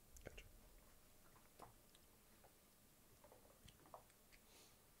countered. Gotcha.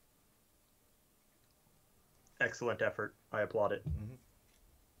 Excellent effort. I applaud it. Mm-hmm.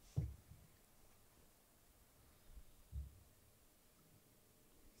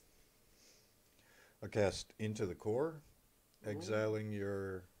 I'll cast Into the Core, exiling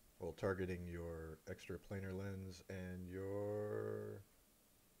your, well, targeting your extraplanar lens and your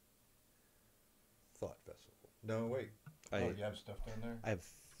Thought Vessel. No, wait. You have stuff down there? I have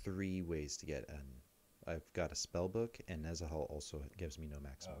 3 ways to get an... I've got a spell book, and Nezahal also gives me no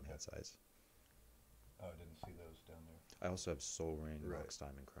maximum okay. hand size. Oh, I didn't see those down there. I also have Soul Ring, Right. Mox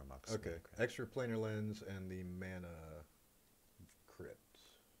Diamond, Chromox. Okay, extraplanar lens and the mana crypt.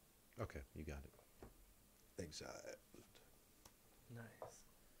 Okay, you got it. Exiled. Nice.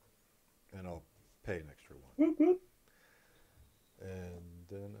 And I'll pay an extra 1. And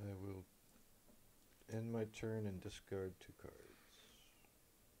then I will end my turn and discard 2 cards.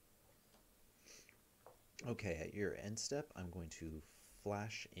 Okay, at your end step, I'm going to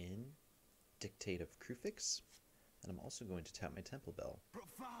flash in Dictate of Krufix, and I'm also going to tap my Temple Bell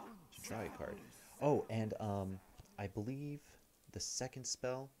to draw a card. Oh, and I believe the second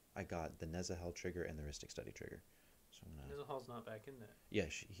spell, I got the Nezahal trigger and the Rhystic Study trigger. So I'm gonna... Nezahal's not back in there. Yeah,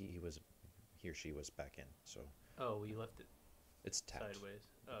 he or she was back in, so Oh, we left it it's tapped. sideways.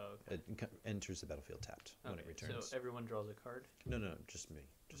 Oh, okay. It enters the battlefield tapped when it returns. So everyone draws a card No, just me.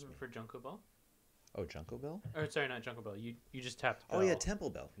 Just me. for Junko Bell? Oh, Junko Bell? Or sorry, not Junko Bell. You just tapped Oh, Bell. yeah, Temple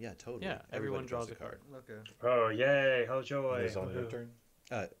Bell. Yeah, totally. Yeah, everyone draws a card. Okay. Oh, yay. How joy. It's on your Woohoo. turn?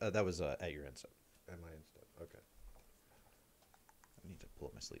 That was at your end step. At my end step. Okay. I need to pull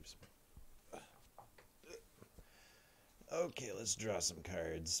up my sleeves. Okay, let's draw some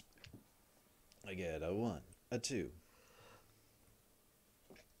cards. I get a 1, A 2.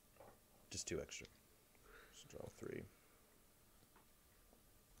 Just 2 extra. Just draw 3.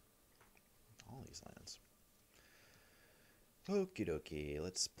 All these lands. Okie dokie.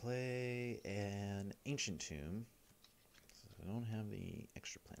 Let's play an Ancient Tomb. So I don't have the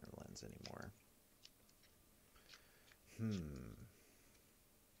extra planar lens anymore.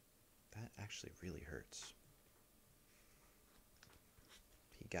 That actually really hurts.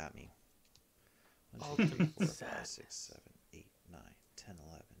 He got me. 1, 2, 3, 4, 5, 6, 7, 8, 9, 10,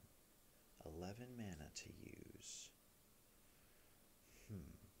 11. 11 mana to use.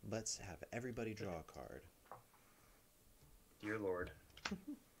 Let's have everybody draw a card. Dear Lord.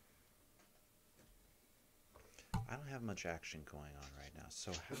 I don't have much action going on right now,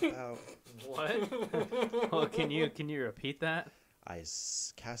 so how about What? Well, can you repeat that? I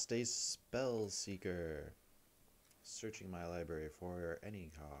cast a Spell Seeker, searching my library for any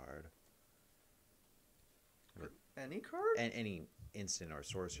card. Any card? And any instant or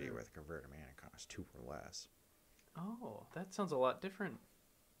sorcery with a converted mana cost 2 or less. Oh, that sounds a lot different.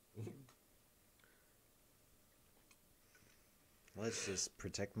 Let's just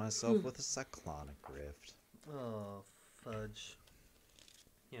protect myself with a Cyclonic Rift. Oh, fudge.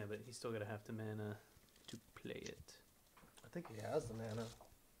 Yeah, but he's still gonna have to mana to play it. I think he has the mana.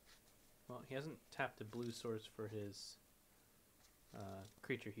 Well, he hasn't tapped a blue source for his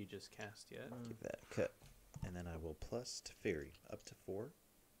creature he just cast yet. Give that a cut. And then I will plus to Fairy up to 4.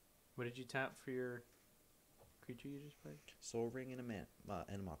 What did you tap for your creature you just played? Soul Ring and a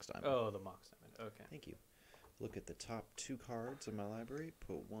Mox Diamond. Oh, the Mox Diamond. Okay. Thank you. Look at the top 2 cards in my library.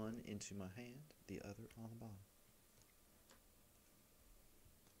 Put one into my hand, the other on the bottom.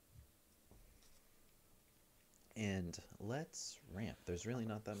 And let's ramp. There's really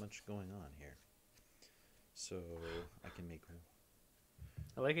not that much going on here. So I can make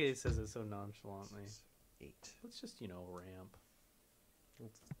I like how he says it so nonchalantly. 8. Let's just, ramp.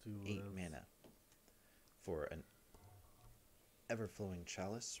 Let's do 8 mana for an Everflowing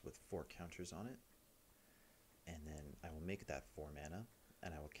Chalice with 4 counters on it. And then I will make that 4 mana,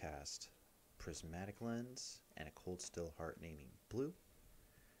 and I will cast Prismatic Lens and a Cold Still Heart naming blue.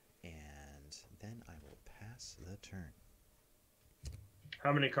 And then I will pass the turn.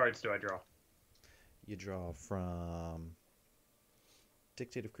 How many cards do I draw? You draw from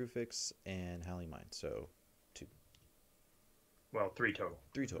Dictative Crufix and Howling Mine, so 2. Well, 3 total.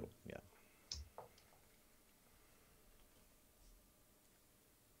 3 total, yeah.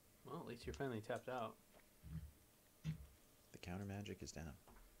 Well, at least you're finally tapped out. The counter magic is down.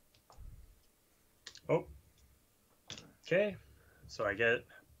 Oh. Okay. So I get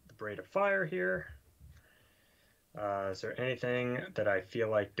the Braid of Fire here. Is there anything that I feel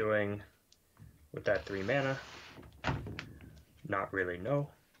like doing with that 3 mana? Not really, no.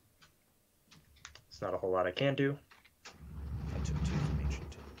 It's not a whole lot I can do. I took 2 from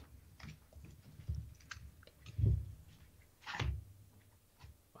Ancient Tomb.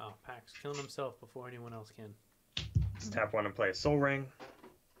 Wow, Pax killing himself before anyone else can. Let's tap 1 and play a Soul Ring.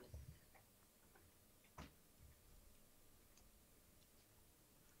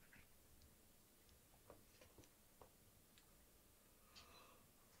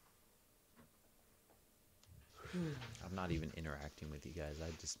 I'm not even interacting with you guys.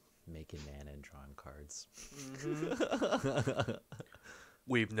 I'm just making mana and drawing cards.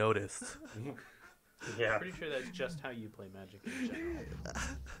 We've noticed. Yeah. Pretty sure that's just how you play Magic in general.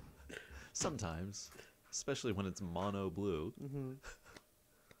 Sometimes, especially when it's mono blue.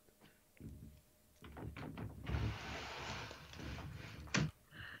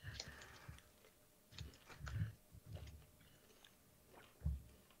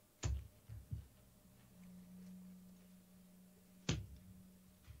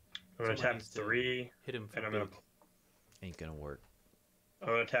 I'm going to Someone tap needs to 3, Hit him for and I'm going to big. Ain't gonna work.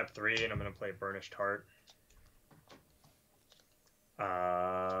 tap 3, and I'm going to play Burnished Heart. Yep.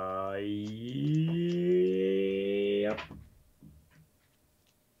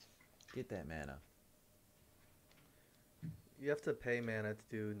 Get that mana. You have to pay mana to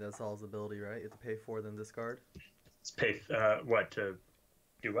do Nuzhal's ability, right? You have to pay 4, then discard Let's pay, what, to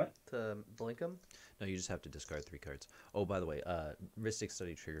do what? to blink him. No, you just have to discard 3 cards. Oh, by the way, Rhystic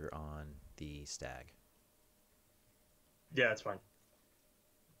Study trigger on the Stag. Yeah, that's fine.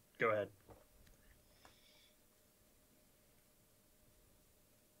 Go ahead.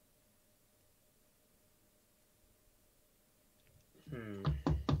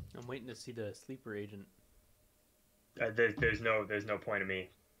 I'm waiting to see the sleeper agent. There's no point in me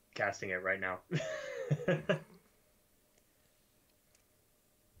casting it right now. I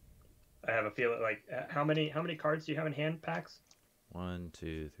have a feeling like how many cards do you have in hand, Pax? 1,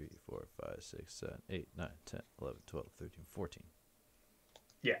 2, 3, 4, 5, 6, 7, 8, 9, 10, 11, 12, 13, 14.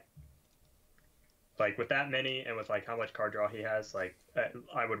 Yeah. Like with that many and with like how much card draw he has, like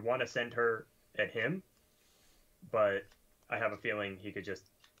I would want to send her at him, but I have a feeling he could just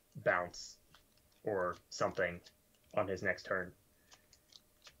bounce or something on his next turn.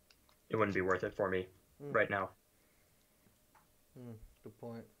 It wouldn't be worth it for me right now. Good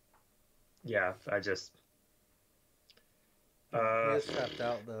point. Yeah, I just. He is tapped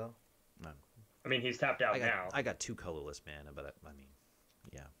out though. No. I mean, he's tapped out now. I got 2 colorless mana, but I mean,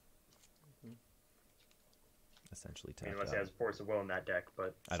 yeah. Essentially tapped Unless out. he has Force of Will in that deck,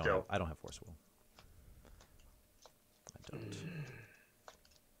 but I still. don't have Force Will. I don't.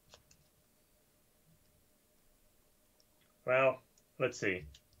 Well, let's see.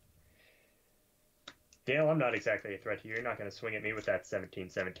 Dale, I'm not exactly a threat to you. You're not going to swing at me with that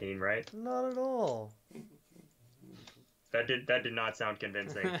 17-17, right? Not at all. That did not sound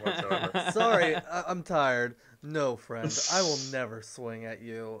convincing whatsoever. Sorry, I'm tired. No, friend, I will never swing at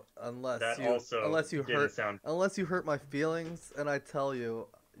you unless That you also unless you didn't hurt sound- unless you hurt my feelings, and I tell you,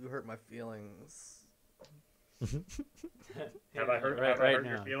 you hurt my feelings. Have I hurt, Right- have I right hurt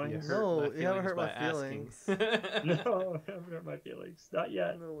your now. feelings? No, you haven't hurt my by asking. feelings. No, I haven't hurt my feelings. Not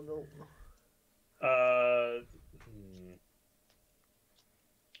yet. No.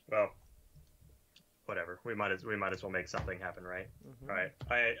 Well, whatever. We might as well make something happen, right? Mhm. All right.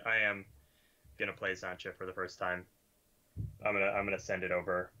 I am gonna play Xantcha for the first time. I'm gonna send it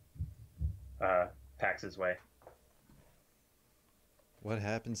over Pax's way. What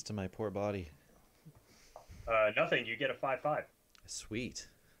happens to my poor body? Nothing. You get a 5/5. Sweet.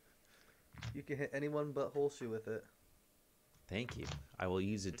 You can hit anyone but HorseFatherDeluxe with it. Thank you. I will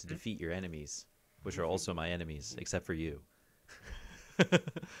use it to defeat your enemies, which are also my enemies, except for you.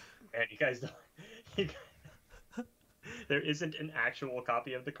 And you guys don't. There isn't an actual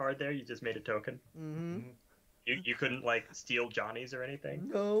copy of the card there. You just made a token. Mm-hmm. You couldn't like steal Johnny's or anything.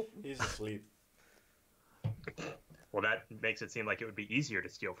 Nope. He's asleep. Well, that makes it seem like it would be easier to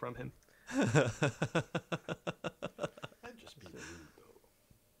steal from him. I'd just be rude, though.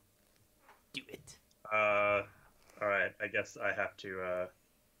 Do it. All right. I guess I have to.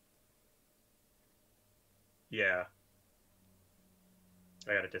 Yeah.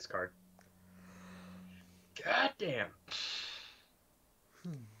 I got to discard. God damn.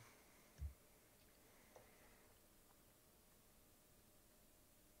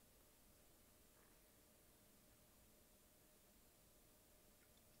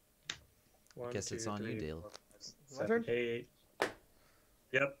 One, Guess it's two, on you, three, Dale. 4, 5, My 7, turn? 8.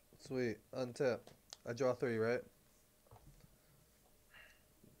 Yep. Sweet. Untap. I draw 3, right?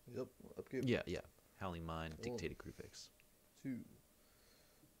 Yep. Upkeep. Yeah. Howling Mine, Cool. Dictated Crufix. 2,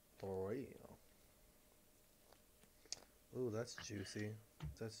 3. Ooh, that's juicy.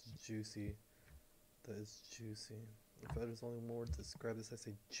 That's juicy. That is juicy. If there's only more to describe this, I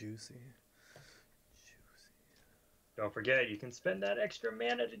say juicy. Juicy. Don't forget, you can spend that extra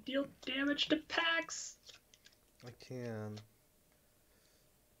mana to deal damage to Pax. I can,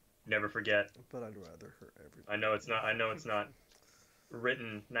 Never forget. but I'd rather hurt everybody. I know it's not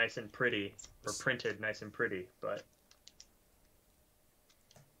written nice and pretty or printed nice and pretty, but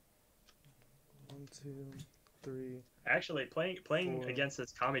 1, 2, 3, actually playing 4, against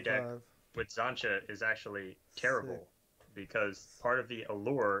this Kami deck 5. with Xantcha is actually terrible because part of the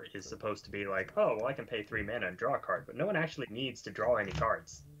allure is supposed to be like, oh, well, I can pay 3 mana and draw a card, but no one actually needs to draw any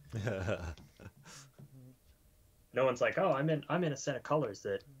cards. No one's like, oh, I'm in a set of colors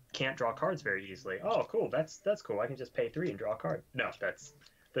that can't draw cards very easily. Oh, cool, that's cool. I can just pay 3 and draw a card. No,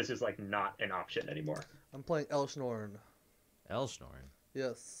 this is like not an option anymore. I'm playing Elshnorn. Elshnorn.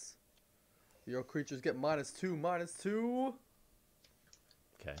 Yes. Your creatures get -2/-2.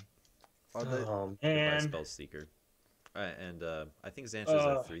 Okay. Are they? Oh Goodbye, man, Spell Seeker. And I think Xantcha's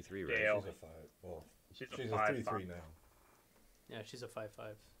a 3/3, right? Dale. She's a 5. Well, she's she's a a 5/5. 3/3 now. Yeah, she's a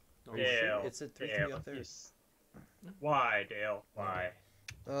 5/5. No, Dale, It's a 3/3 Dale, up there. Why, Dale? Why?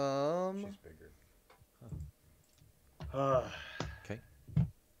 She's bigger. Okay.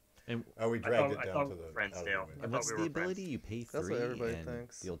 And Oh, we I dragged thought it down we to were the friends, out of Dale. the I window. and thought what's we the were friends. ability? You pay 3 That's what everybody and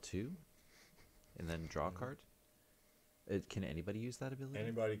thinks. deal 2? And then draw a card? Can anybody use that ability?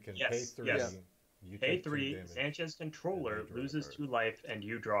 Anybody can Yes, pay 3. yes. You Pay take 2 3, damage. Xantcha's controller and they draw a loses card. 2 life, and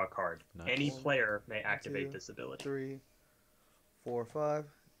you draw a card. Nice. Any 1, player may activate 2, this ability. 3, 4, 5.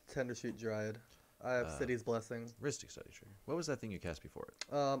 Tender Shoot Dryad. I have City's Blessing. Ristic Study Trigger. What was that thing you cast before it?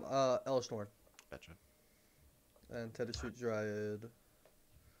 Elshnorn. Gotcha. And Tender Shoot Dryad.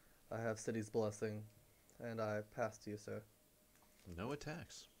 I have City's Blessing. And I pass to you, sir. No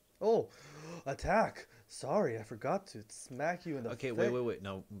attacks. Oh, attack! Sorry, I forgot to smack you in the Okay, face. wait.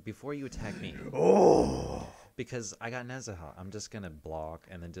 No, before you attack me, Oh! because I got Nezahal, I'm just gonna block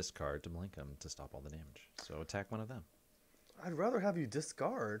and then discard to blink him to stop all the damage. So attack one of them. I'd rather have you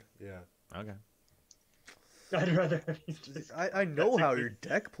discard. Yeah. Okay. I'd rather have you just... I know That's a how good- your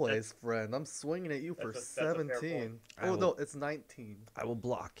deck plays, friend. I'm swinging at you for That's a fair point. 17. I Oh, will- no, it's 19. I will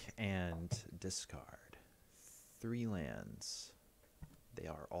block and discard 3 lands. They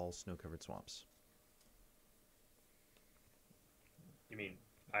are all snow-covered swamps. You mean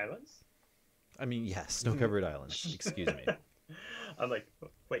islands? I mean, yes, snow-covered islands. Excuse me. I'm like,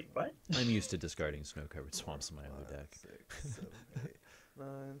 wait, what? I'm used to discarding snow-covered swamps in my other 5, deck. 6, 7, 8,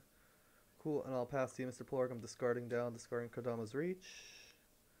 9. Cool, and I'll pass to you, Mr. Plorg. I'm discarding Kodama's Reach.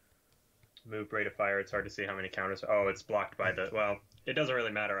 Move Rate of Fire. It's hard to see how many counters. Oh, it's blocked by the... Well, it doesn't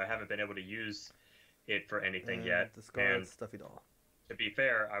really matter. I haven't been able to use it for anything And yet. discard And Stuffy Doll. to be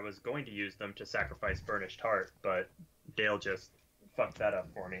fair, I was going to use them to sacrifice Burnished Heart, but Dale just fucked that up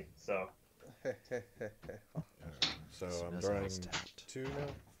for me. So Alright, so I'm Nezahal's drawing tapped. 2 now?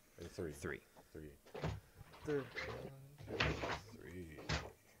 Or 3? 3. 3. There- 3.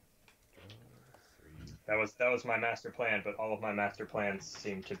 that was my master plan, but all of my master plans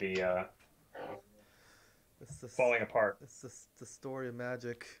seem to be It's just, falling apart. It's just the story of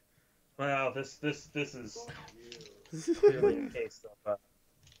Magic. Well, this is clearly a case of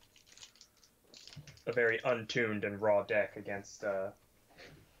a very untuned and raw deck against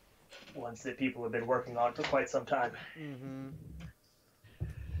ones that people have been working on for quite some time. Mm-hmm.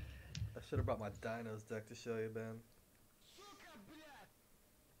 I should have brought my Dinos deck to show you, Ben.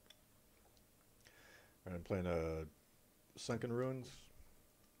 I'm playing Sunken Ruins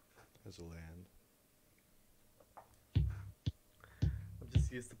as a land. I'm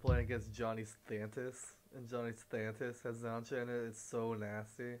just used to playing against Johnny's Xanthus, and Johnny's Xanthus has Xantcha in it. It's so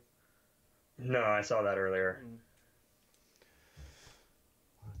nasty. No, I saw that earlier.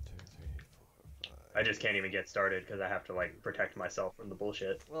 1, 2, 3, 4, 5. I just can't even get started because I have to like protect myself from the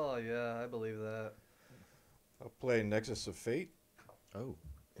bullshit. Oh yeah, I believe that. I'll play Nexus of Fate Oh,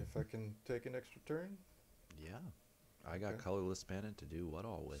 if I can take an extra turn. yeah. I got Okay. colorless mana to do what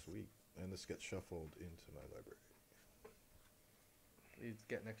all with. Sweet. And this gets shuffled into my library. You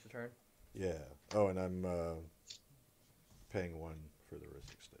get an extra turn. Yeah. Oh, and I'm paying 1 for the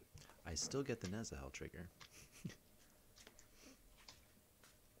Ristic Study. I still get the Nezahal trigger.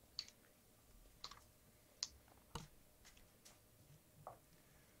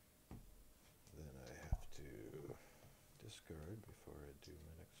 Then I have to discard before I do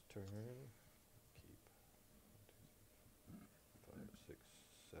my next turn. Keep 1, 2, 3, 4, 5, 6,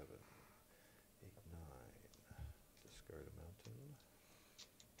 7, 8, 9. Discard a mountain.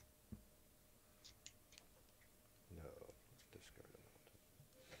 No, discard a mountain.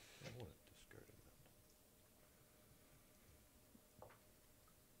 I want to discard a mountain.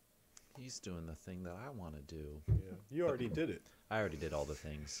 He's doing the thing that I want to do. Yeah, you already did it. I already did all the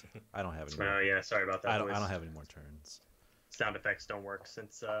things. I don't have any Oh more. yeah, sorry about that. I don't boys. have any more turns. Sound effects don't work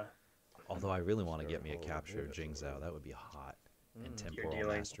since Although I really want to get me a Oh, capture of yeah. Jing's out. That would be hot. And Mm. you're temporal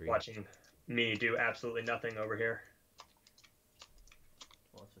dealing mastery. watching me do absolutely nothing over here.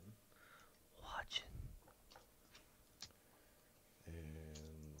 Watching. And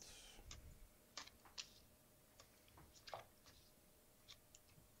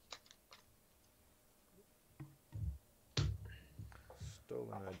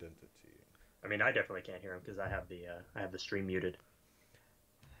stolen identity. I mean, I definitely can't hear him because I have the stream muted,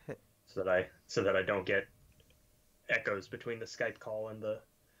 so that I don't get echoes between the Skype call and the.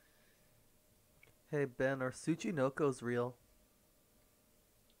 Hey Ben, are Tsuchinokos real?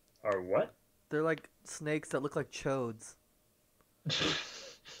 Or what? They're like snakes that look like chodes.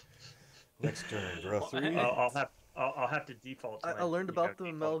 Next turn, draw What? 3. I'll have to default. To I my, learned you know, about them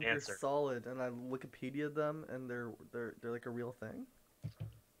in Metal default Gear answer. Solid, and I Wikipedia'd them, and they're like a real thing.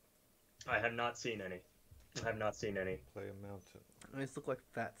 I have not seen any. I have not seen any. Play a mountain. And they just look like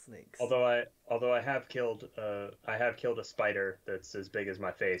fat snakes. Although I have killed a spider that's as big as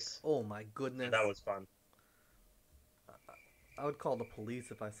my face. Oh my goodness. That was fun. I would call the police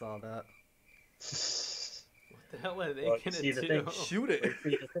if I saw that. What the hell are they Well, gonna see, the do? thing- Shoot it.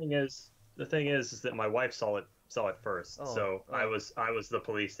 See, the thing is that my wife saw it first. Oh, so oh. I was the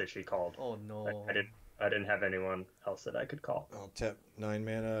police that she called. Oh no. I didn't have anyone else that I could call. I'll tap 9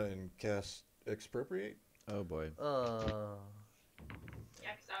 mana and cast Expropriate. Oh boy.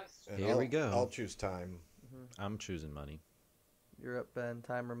 And Here we go. I'll choose time. I'm choosing money. You're up, Ben.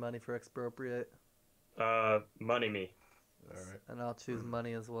 Time or money for expropriate. Money me. Alright. And I'll choose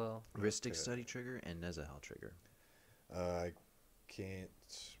money as well. Ristic Okay. Study trigger and Nezahal trigger. I can't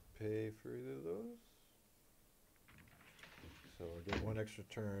pay for either of those. So I'll get one extra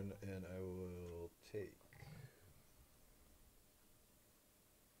turn, and I will take.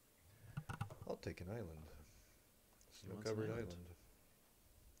 I'll take an island. Snow-covered an island. island?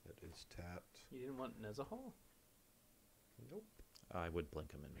 That is tapped. You didn't want Nezahal? Nope. I would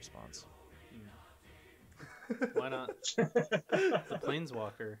blink him in response. Why not? The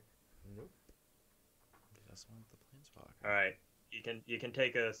Planeswalker. Nope. Just want the planeswalker. All right, you can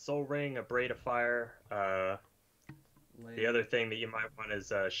take a Soul Ring, a Braid of Fire. The other thing that you might want is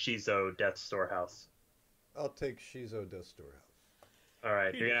Shizo Death Storehouse. I'll take Shizo Death Storehouse. All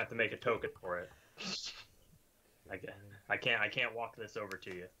right, you're gonna have to make a token for it. I can't walk this over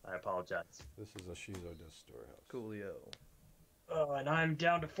to you. I apologize. This is a Shizo Death Storehouse. Coolio. Oh, and I'm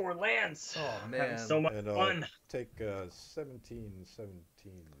down to 4 lands. Oh, I'm man. having so much And I'll fun. take 17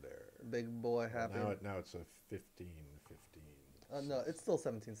 there. Big boy Well, happy. now it's a 15. No, it's still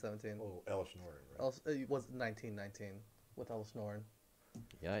 17-17. Oh, Elish Norin, right? It was 19-19 with Elish Norn.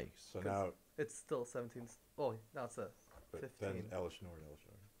 Yikes. So now, It's still 17. Oh, now it's a but 15. then Elish Norin.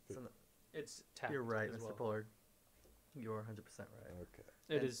 So no, It's tapped. you're right, as Mr. well. Plorg. You're 100% right. Okay,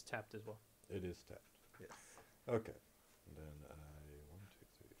 It is tapped as well. it is tapped. Yes. Okay, then I 1, 2,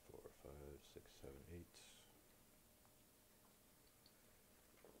 3, 4, 5, 6, 7, 8.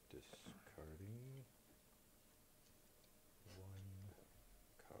 Discarding 1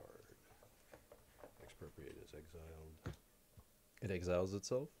 card. Expropriate is exiled. It exiles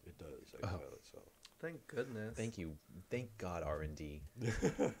itself? It does exile itself. Thank goodness. Thank you. Thank God, R&D.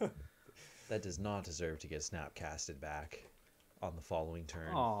 That does not deserve to get snapcasted back on the following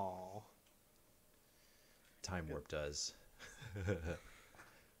turn. Aww. Time Warp does. Dark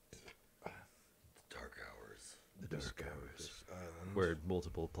hours. The dark hours. Island. Where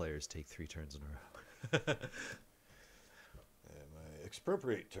multiple players take 3 turns in a row. And my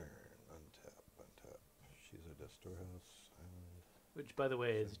expropriate turn. Untap. She's a Death Storehouse. Island. Which, by the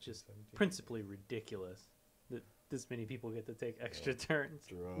way, is just 17. principally ridiculous that this many people get to take extra turns.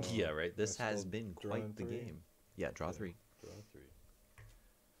 Draw. Yeah, right. This That's has called been drawing quite the 3. game. Yeah, draw 3. Draw 3.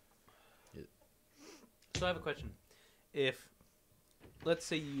 So I have a question. If, let's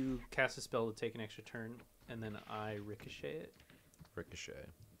say you cast a spell to take an extra turn, and then I ricochet it, Ricochet.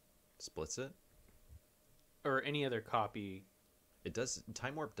 Splits it. or any other copy. It does.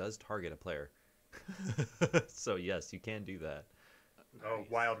 Time Warp does target a player. So yes, you can do that. Oh, Nice.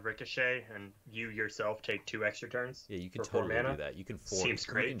 Wild Ricochet, and you yourself take 2 extra turns. Yeah, you can For 4 totally do mana? that. You can fork. Seems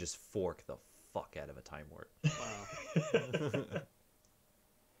great. You can just fork the fuck out of a Time Warp. Wow.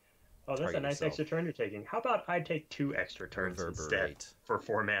 Oh, that's a Target nice yourself. extra turn you're taking. How about I take 2 extra turns instead Reverberate. for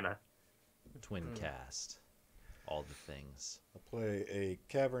 4 mana? Twin cast. All the things. I'll play a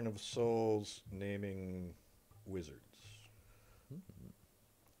Cavern of Souls naming wizards.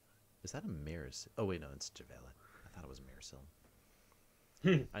 Is that a Maris? Oh wait, no, it's Javelin. I thought it was Marisil.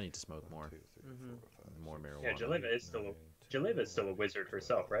 I need to smoke more. 1, 2, 3, 4, 5, More 6, marijuana. Yeah, Jeleva is still 9, a, Jeleva is still a 10, wizard 12.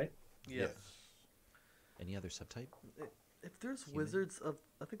 herself, right? Yes. Any other subtype? If there's Human. wizards of,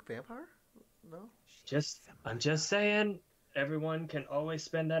 I think vampire? No? I'm just saying, everyone can always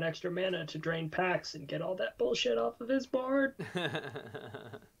spend that extra mana to drain Pax and get all that bullshit off of his board.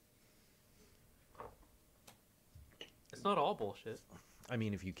 It's not all bullshit. I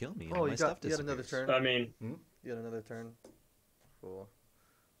mean, if you kill me, Oh, my you stuff got another disappears. turn? I mean, You got another turn? Cool.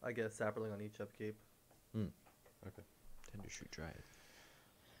 I get a sapperling on each upkeep. Tend to shoot Dryad.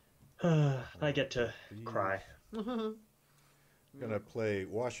 I get to cry. I'm gonna play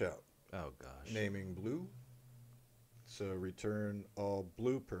Washout Oh gosh. naming blue. So return all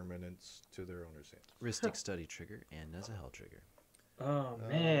blue permanents to their owner's hands. Rhystic Study trigger and Nezahel trigger. Oh,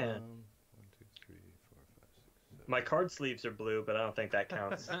 man. 1, 2, 3, 4, 5, 6, 7. My card sleeves are blue, but I don't think that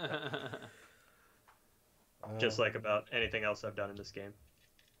counts. Just like about anything else I've done in this game.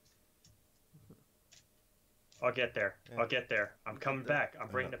 I'll get there. I'll get there. I'm coming back. I'm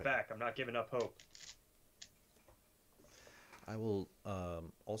bringing it back. I'm not giving up hope. I will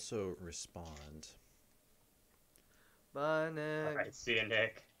also respond. Bye, Nick. All right, see you,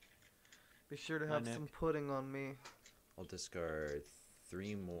 Nick. Be sure to Bye, have Nick. some pudding on me. I'll discard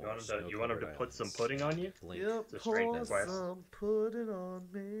 3 more. You want him to put some pudding on you? Blink. Yep, It's a straight pour request. some pudding on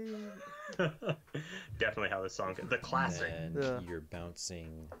me. Definitely how this song goes. The classic. And Yeah. you're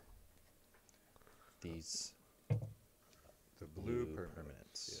bouncing these The blue blue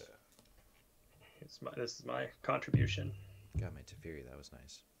permanents. permanents. This is my contribution. Got my Teferi. That was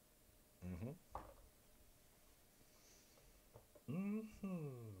nice.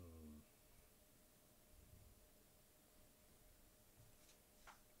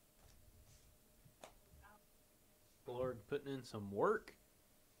 Lord putting in some work.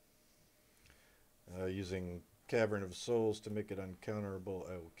 Using Cavern of Souls to make it uncounterable,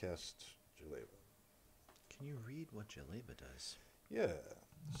 I will cast Jeleva. Can you read what Jeleva does? Yeah.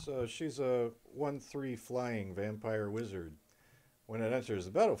 So she's a 1/3 flying vampire wizard. When it enters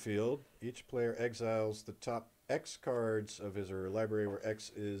the battlefield, each player exiles the top X cards of his or her library, where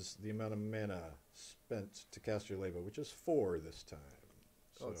X is the amount of mana spent to cast Jeleva, which is 4 this time.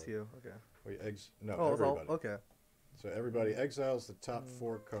 Oh, it's you. Okay. No, Oh, it's all, everybody. okay. So everybody exiles the top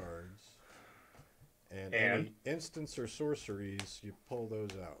 4 cards, and any instants or sorceries, you pull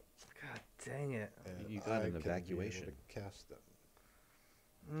those out. God dang it. And You got I an can be evacuation. able to cast them.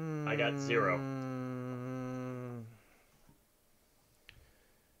 I got 0.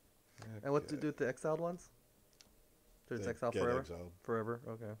 And what to do with the exiled ones? They're just They exiled get forever? exiled. Forever?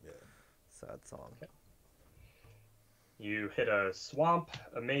 Okay. Yeah. Sad song. You hit a Swamp,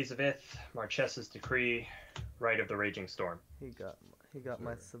 a Maze of Ith, Marchesa's Decree, Rite of the Raging Storm. He got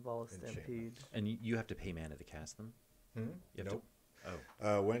my Savala enchantment. Stampede. And you have to pay mana to cast them? You have Nope. to.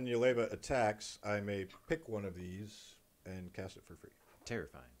 Oh, When Jeleva attacks, I may pick one of these and cast it for free.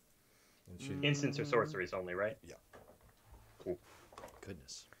 terrifying. And she, Instants or sorceries only, right? Yeah. Cool.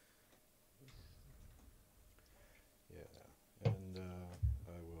 Goodness. Yeah. And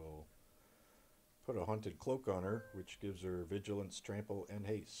I will put a Haunted Cloak on her, which gives her Vigilance, Trample, and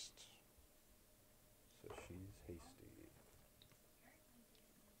Haste. So she's hasty.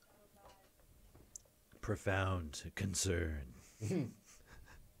 Profound concern.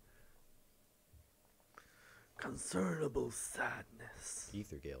 Concernable sadness.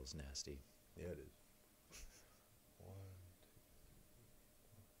 Ether Gale's nasty. Yeah, it is. 1,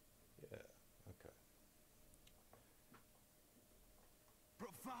 2, yeah, okay.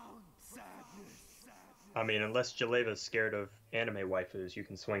 I mean, unless Jaleva's scared of anime waifus, you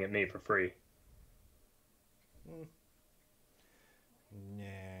can swing at me for free. Nah,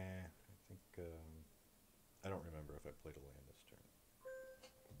 I think I don't remember if I played a land this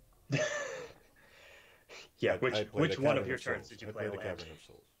turn. Yeah, I which played a one of Cavern your Souls. turns did you I play a played land? Cavern of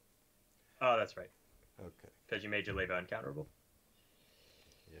Souls. Oh, that's right. Okay, Because you made Jeleva uncounterable.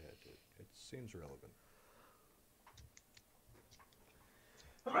 yeah, it did. It seems relevant.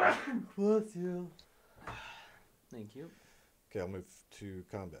 Bless you. Thank you. Okay, I'll move to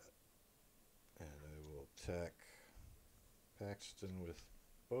combat, and I will attack Paxton with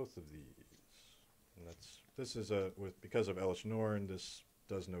both of these. And this is because of Elish Norn. This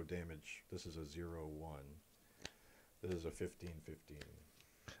does no damage. This is a 0/1. This is a 15/15.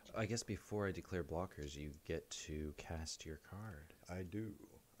 I guess before I declare blockers, you get to cast your card. I do.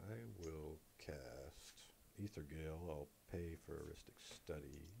 I will cast Ether Gale. I'll pay for Aristic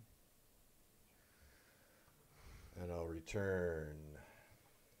Study. And I'll return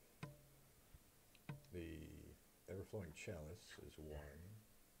the Everflowing Chalice is 1.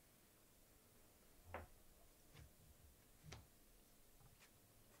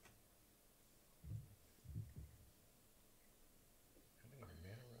 How many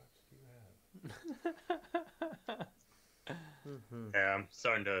mana rocks do you have? Yeah, I'm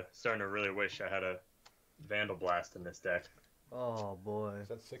starting to really wish I had a Vandal Blast in this deck. Oh boy. Is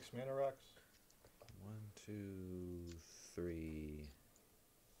that 6 mana rocks? 1, 2, 3.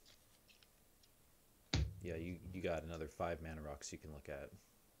 Yeah, you got another 5 mana rocks you can look at.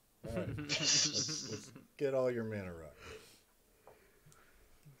 All right. let's get all your mana rocks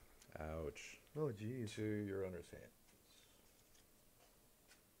Ouch. Oh jeez. to your owner's hand.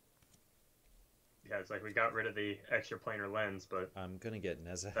 Yeah, it's like we got rid of the extra planar lens, but I'm gonna get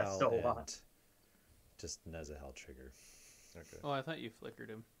Nezahal That's still a and lot. just Nezahal trigger. Okay. Oh, I thought you flickered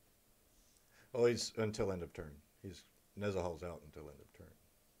him. Well, he's until end of turn. Nezahal's out until end of turn.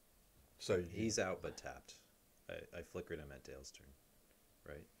 So He's out but tapped. I flickered him at Dale's turn,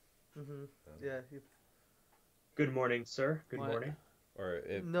 right? Yeah. You, good morning, sir. Good What? morning. Or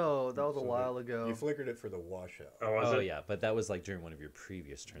it, no, that was a so while ago. You flickered it for the washout. Oh, was oh it? yeah, but that was like during one of your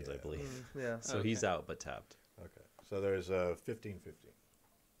previous turns, I Yeah. believe. Yeah. So he's out but tapped. Okay. So there's a 15/15.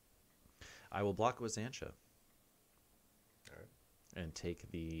 I will block with Xantcha. All right. And take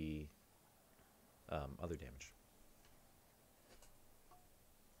the other damage.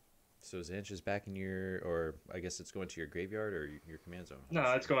 So Xantcha's back in your, or I guess it's going to your graveyard or your command zone. No,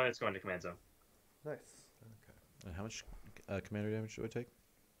 it's going to command zone. Nice. Okay. And how much commander damage do I take?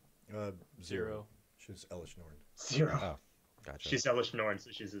 0. She's Elish Norn. 0. Oh, gotcha. She's Elish Norn,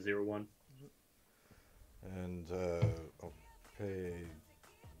 so she's a 0/1. And I'll pay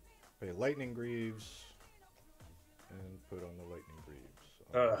Lightning Greaves and put on the Lightning Greaves.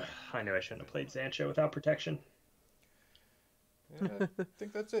 I knew I shouldn't have played Xantcha without protection. And I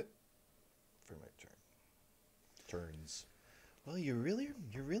think that's it for my turn. Turns. Well, you're really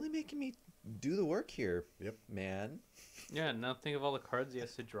making me do the work here. Yep. Man. Yeah, now think of all the cards he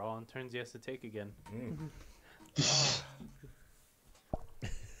has to draw and turns he has to take again.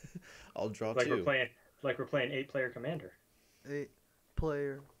 I'll draw Like 2. we're playing 8-player commander.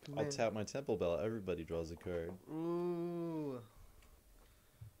 8-player. I'll tap my Temple Bell. Everybody draws a card. Ooh.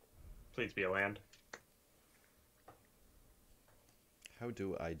 Please be a land. How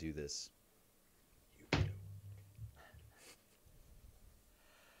do I do this?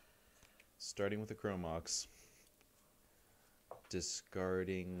 Starting with the Chromox.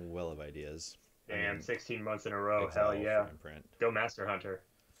 Discarding Well of Ideas. Damn, 16 months in a row. Hell Exile yeah. for imprint. Go Master Hunter.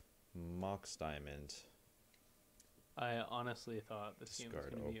 Mox Diamond. I honestly thought this game was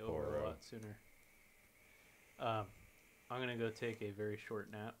Discard going to be over Oporo. a lot sooner. I'm going to go take a very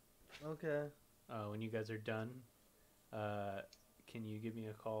short nap. Okay. When you guys are done, can you give me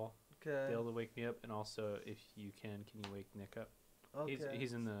a call? Okay. Dale to wake me up, and also, if you can you wake Nick up? Okay.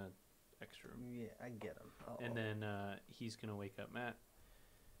 He's in the extra room. Yeah, I get him. Uh-oh. And then he's going to wake up Matt.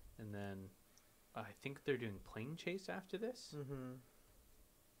 And then I think they're doing Plane Chase after this. Mm-hmm.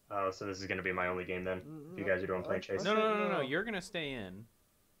 Oh, so this is going to be my only game then? If you guys are doing Plane Chase? No. You're going to stay in.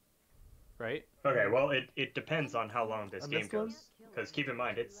 Right? Okay, well, it depends on how long this On game this one? goes. Because keep in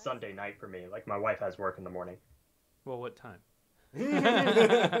mind, it's Sunday night for me. Like, my wife has work in the morning. Well, what time?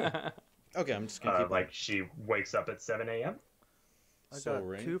 Okay, I'm just gonna keep Like, she wakes up at 7 a.m.? I Soul got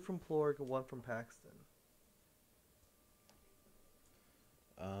Ring. 2 from Plorg and 1 from Paxton.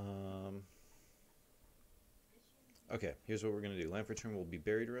 Okay, here's what we're gonna do. Land for turn will be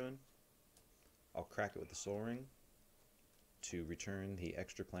Buried Ruin. I'll crack it with the Soul Ring to return the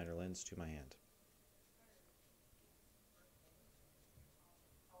extra planar lens to my hand.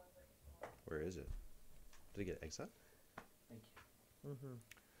 Where is it? Did it get exiled? Thank you.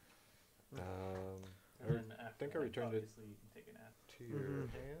 Mm-hmm. I And then after think I that, returned it obviously, you can take a nap. to your Mhm.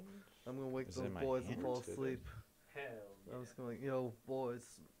 hand. I'm gonna wake Is it those in my boys and hand? fall Did it? asleep. Hell yeah. I'm just gonna like, yo,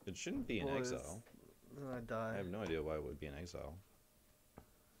 boys. It shouldn't be in boys. exile. And I I die. have no idea why it would be in exile.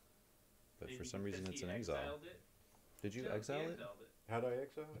 But for Maybe some reason because it's he in exile. exiled it? Did you No, he exile it? exiled it. How'd I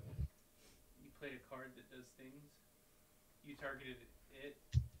exile it? You played a card that does things. You targeted it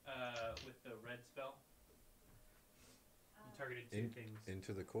with the red spell. You targeted two things.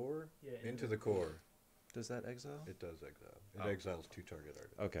 Into the core? Yeah, Into the core. Does that exile? It does exile. It Oh. exiles 2 target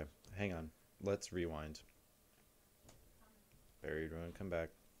artists. Okay, hang on. Let's rewind. Buried Ruin, come back.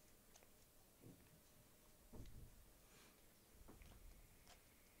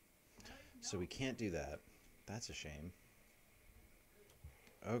 So we can't do that. That's a shame.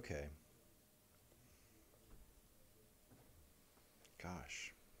 Okay.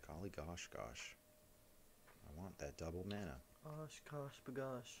 Gosh. Golly gosh gosh. I want that double mana. Gosh, gosh,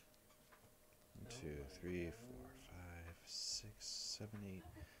 bagosh. 1, 2, 3, 4, 5, 6, 7, 8,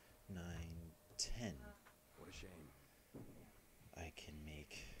 9, 10. What a shame. I can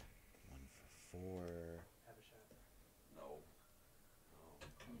make 1 for 4. Have a shot. No.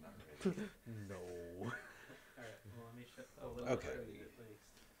 I'm not ready. No. Alright, well, let me shut. Oh, Okay. At least.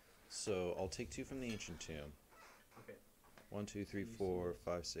 So I'll take 2 from the Ancient Tomb. Okay. 1, 2, 3, 4,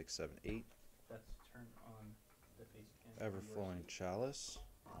 5, 6, 7, 8. That's turn on the face cam. Everflowing Chalice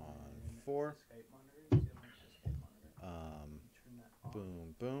on And 4. the Skype monitor. You see how much the Skype monitor? You turn that on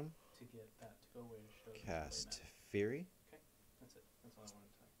Boom, boom. to get that to go away to show the Cast display map. Teferi. That's it. That's all I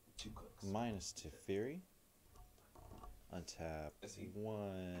wanted to 2 clicks. Minus Teferi. Untap Is he-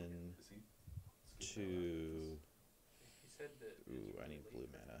 1, Is he 2. He said that. Ooh, I need blue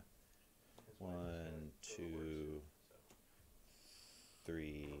mana. His wife was 1, gonna 2, so,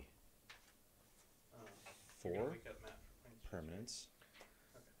 3, you're gonna 4 wake up Matt for Plains Chase, right? permanents.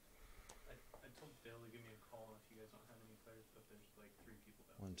 I told Dale to give me a call if you guys don't have any players, but there's like 3 people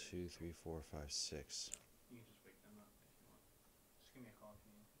down. 1, 2, 3, 4, 5, 6. You can just wake them up if you want. Just give me a call if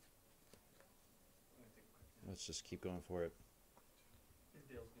you need. I'm gonna take a quick nap. Let's just keep going for it.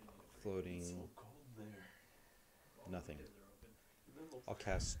 Dale's gonna need a break. Floating. so cold there? All the Nothing. windows are open. I'll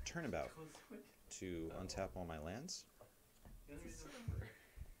cast Turnabout Close the window. to untap all my lands. The only reason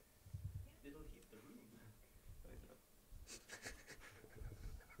it'll heat the room.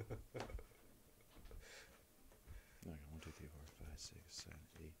 Okay, 1, 2, 3, 4, 5, 6, 7,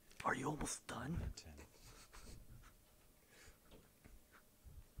 8, Are you almost done? 9, 10.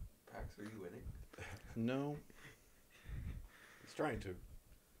 Pax, are you winning? No, He's trying to. I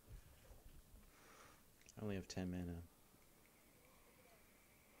only have 10 mana.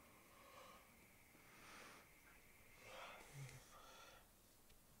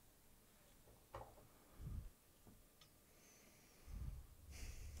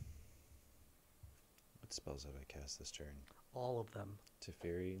 What spells have I cast this turn? All of them.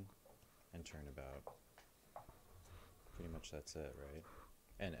 Teferi, and turnabout. Pretty much that's it, right?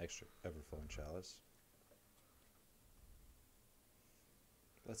 And extra Everflowing Chalice.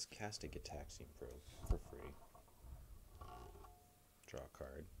 Let's cast a Gitaxian Probe for free. Draw a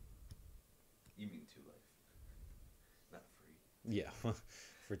card. You mean 2 life, not free. Yeah,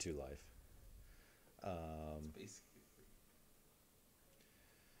 for 2 life. Basically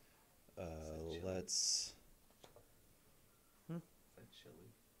free. Let's... Is that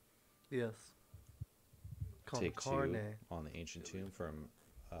chili? Yes. take 2 Carne. on the Ancient Tomb from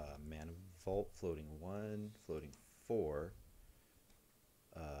Mana Vault, floating 1, floating 4.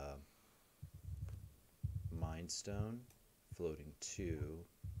 Mind Stone, floating 2.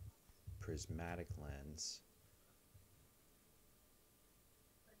 Prismatic Lens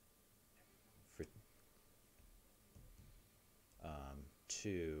for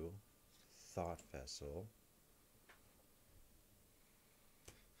 2. Thought Vessel,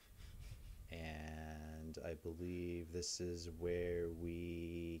 and I believe this is where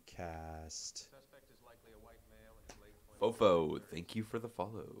we cast. Fofo, thank you for the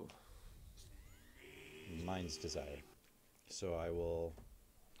follow. Mind's Desire. So I will.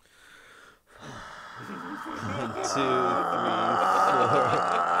 1, 2, 3, 4.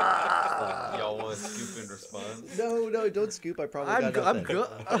 Y'all want to scoop and respond? No, don't scoop. I probably got I'm nothing.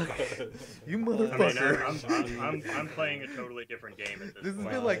 good. You I mean, motherfucker. I'm playing a totally different game at this This has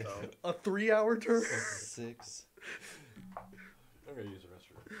point. been like so. a 3-hour turn, 6. I'm gonna use the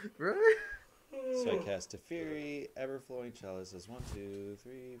restroom. right? So I cast Teferi, Everflowing Chalice as 1, 2,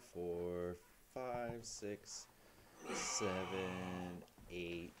 3, 4, 5, 6, 7,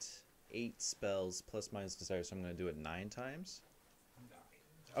 8. 8 spells plus Mind's Desire, so I'm going to do it 9 times.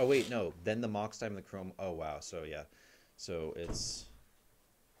 Oh, wait, no. Then the Mox Time and the Chrome. Oh, wow. So, yeah. So it's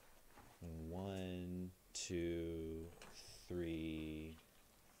 1, 2, 3,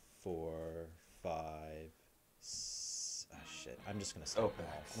 4, 5. Shit. I'm just going to stack them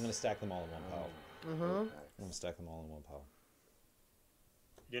all. I'm going to stack them all in one pile. I'm going to stack them all in one pile.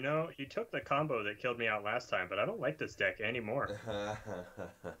 You know, he took the combo that killed me out last time, but I don't like this deck anymore.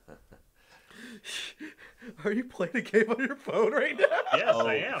 Are you playing a game on your phone right now? Yes, Oh,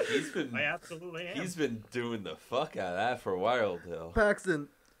 I am. he's been- I absolutely am. He's been doing the fuck out of that for a while, Dale. Paxton.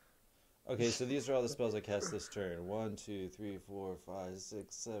 Okay, so these are all the spells I cast this turn. 1, 2, 3, 4, 5,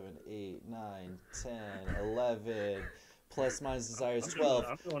 6, 7, 8, 9, 10, 11. Plus Mind's Desire is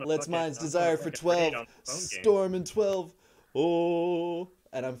 12. Let's Mind's Desire for 12. Storm and 12. Oh,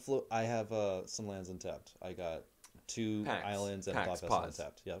 and I have some lands untapped. I got 2 Pax, islands and a Pax, Thought Vessel pause.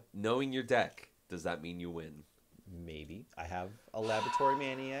 untapped. Yep, Knowing your deck, does that mean you win? maybe. I have a Laboratory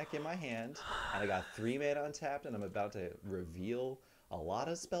Maniac in my hand, and I got 3 mana untapped, and I'm about to reveal a lot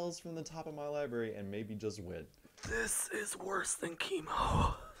of spells from the top of my library and maybe just win. This is worse than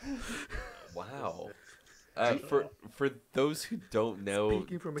chemo. Wow. For those who don't know,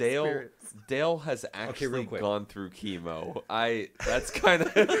 Speaking from Dale experience. Dale has actually real quick. gone through chemo. That's kind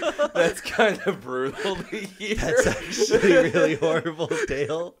of brutal to hear. That's actually really horrible,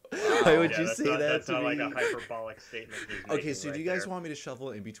 Dale. Why would you that's say not, that that's to not me? like a hyperbolic statement. He's Okay, making so right do you guys there. want me to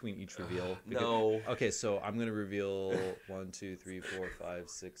shuffle in between each reveal? No. Okay, so I'm gonna reveal 1, 2, 3, 4, 5,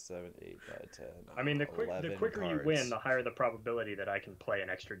 6, 7, 8, 9, 10. I mean, the quicker 11 you cards. win, the higher the probability that I can play an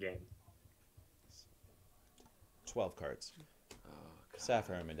extra game. 12 cards. Oh, God.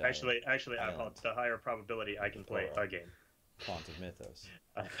 Sapphire Medallion. Actually, I Island. apologize. The higher probability I can play a game. Font of Mythos.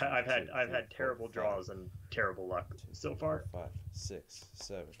 I've had 2, 3, terrible 4, draws and terrible luck 2, so 3, far. 4, 5, 6,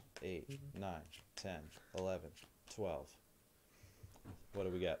 7, 8, 9, 10, 11, 12. What do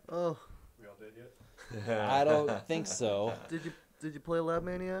we got? Oh, We all did yet? I don't think so. did you play Lab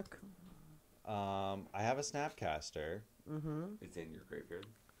Maniac? I have a Snapcaster. Mm-hmm. It's in your graveyard.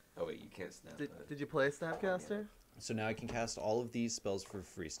 Oh wait, you can't snap that. Did you play Snapcaster? So now I can cast all of these spells for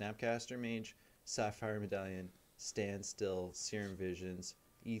free. Snapcaster Mage, Sapphire Medallion, Stand Still, Serum Visions,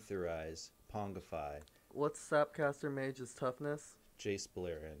 Etherize, Pongify, What's Snapcaster Mage's toughness? Jace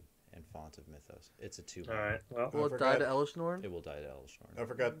Beleriand, and Font of Mythos. It's a 2. All right. Well, Will it die to Elishnorn? It will die to Elishnorn. I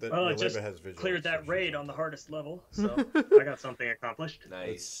forgot that I just Jeleva has visual. cleared that so she's raid on on the top. hardest level, so I got something accomplished. Let's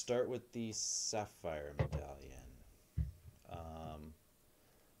Nice. start with the Sapphire Medallion.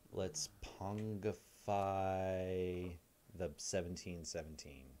 Let's Pongify the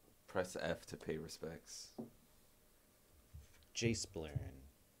 1717. Press F to pay respects. Jace Beleriand.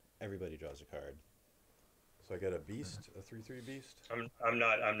 Everybody draws a card. So I got a beast, a 3/3 beast. I'm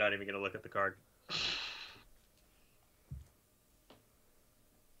not even gonna look at the card. Is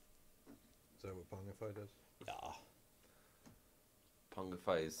that what Pongify does? Yeah.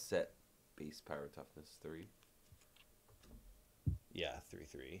 Pongify is set base power toughness 3. Yeah,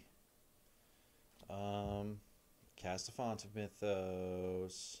 3/3. Cast a Font of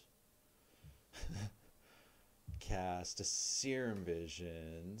Mythos. Cast a Serum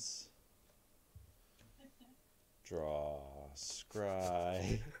Visions. Draw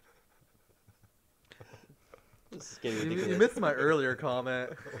Scry. This is getting You ridiculous. missed my earlier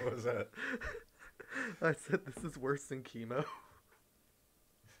comment. What was that? I said this is worse than chemo.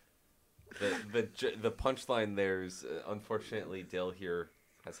 The punchline there is unfortunately Dale here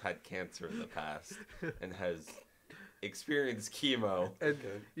has had cancer in the past and has experienced chemo. And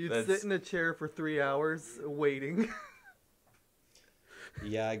you'd sit in a chair for 3 hours waiting.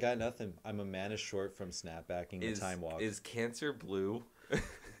 Yeah, I got nothing. I'm a mana short from snapbacking the Time Walk. Is cancer blue?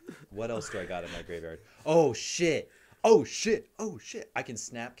 What else do I got in my graveyard? Oh shit! Oh shit! Oh shit! I can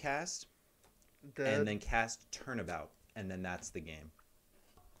snapcast and then cast Turnabout, and then that's the game.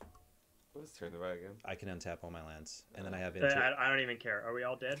 Let's turn the right again. I can untap all my lands, and then I have I don't even care. Are we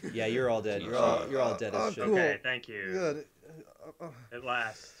all dead? Yeah, you're all dead. You're all dead as shit. cool. Okay, thank you. Good. At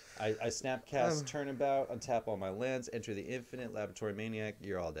last. I snapcast Turnabout, untap all my lands, enter the Infinite, Laboratory Maniac.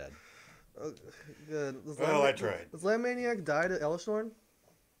 You're all dead. Good. Well, I tried. Does Land Maniac die to Elishorn?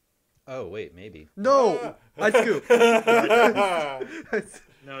 Oh wait, maybe. No! I scoop. No,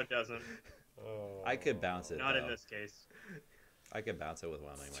 it doesn't. I could bounce it. Not in though. this case. I could bounce it with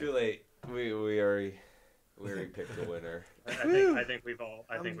one. It's too late. We already picked a winner. I think we've all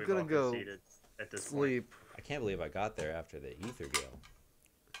I'm conceded at this point. Sleep. I can't believe I got there after the Ether Gale.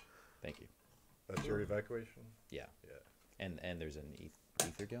 Thank you. That's your evacuation? Yeah. Yeah. And there's an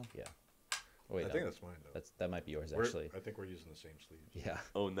Ether Gale? Yeah. Oh, wait, I think that's mine, though. that might be yours, actually. I think we're using the same sleeves. Yeah.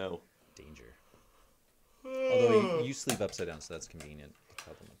 Oh no. Danger. Although you sleep upside down, so that's convenient to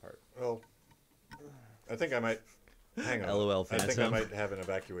tell them apart. Well, I think I might... Hang on. LOL I think I Phantom. might have an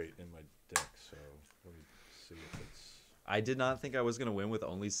evacuate in my deck, so let me see if it's... I did not think I was going to win with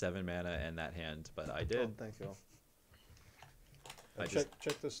only 7 mana and that hand, but I Oh, did. thank you.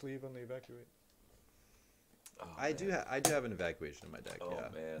 Check the sleeve on the evacuate. Oh, I do have an evacuation in my deck. Oh, yeah.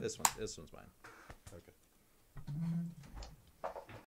 man. This one's mine.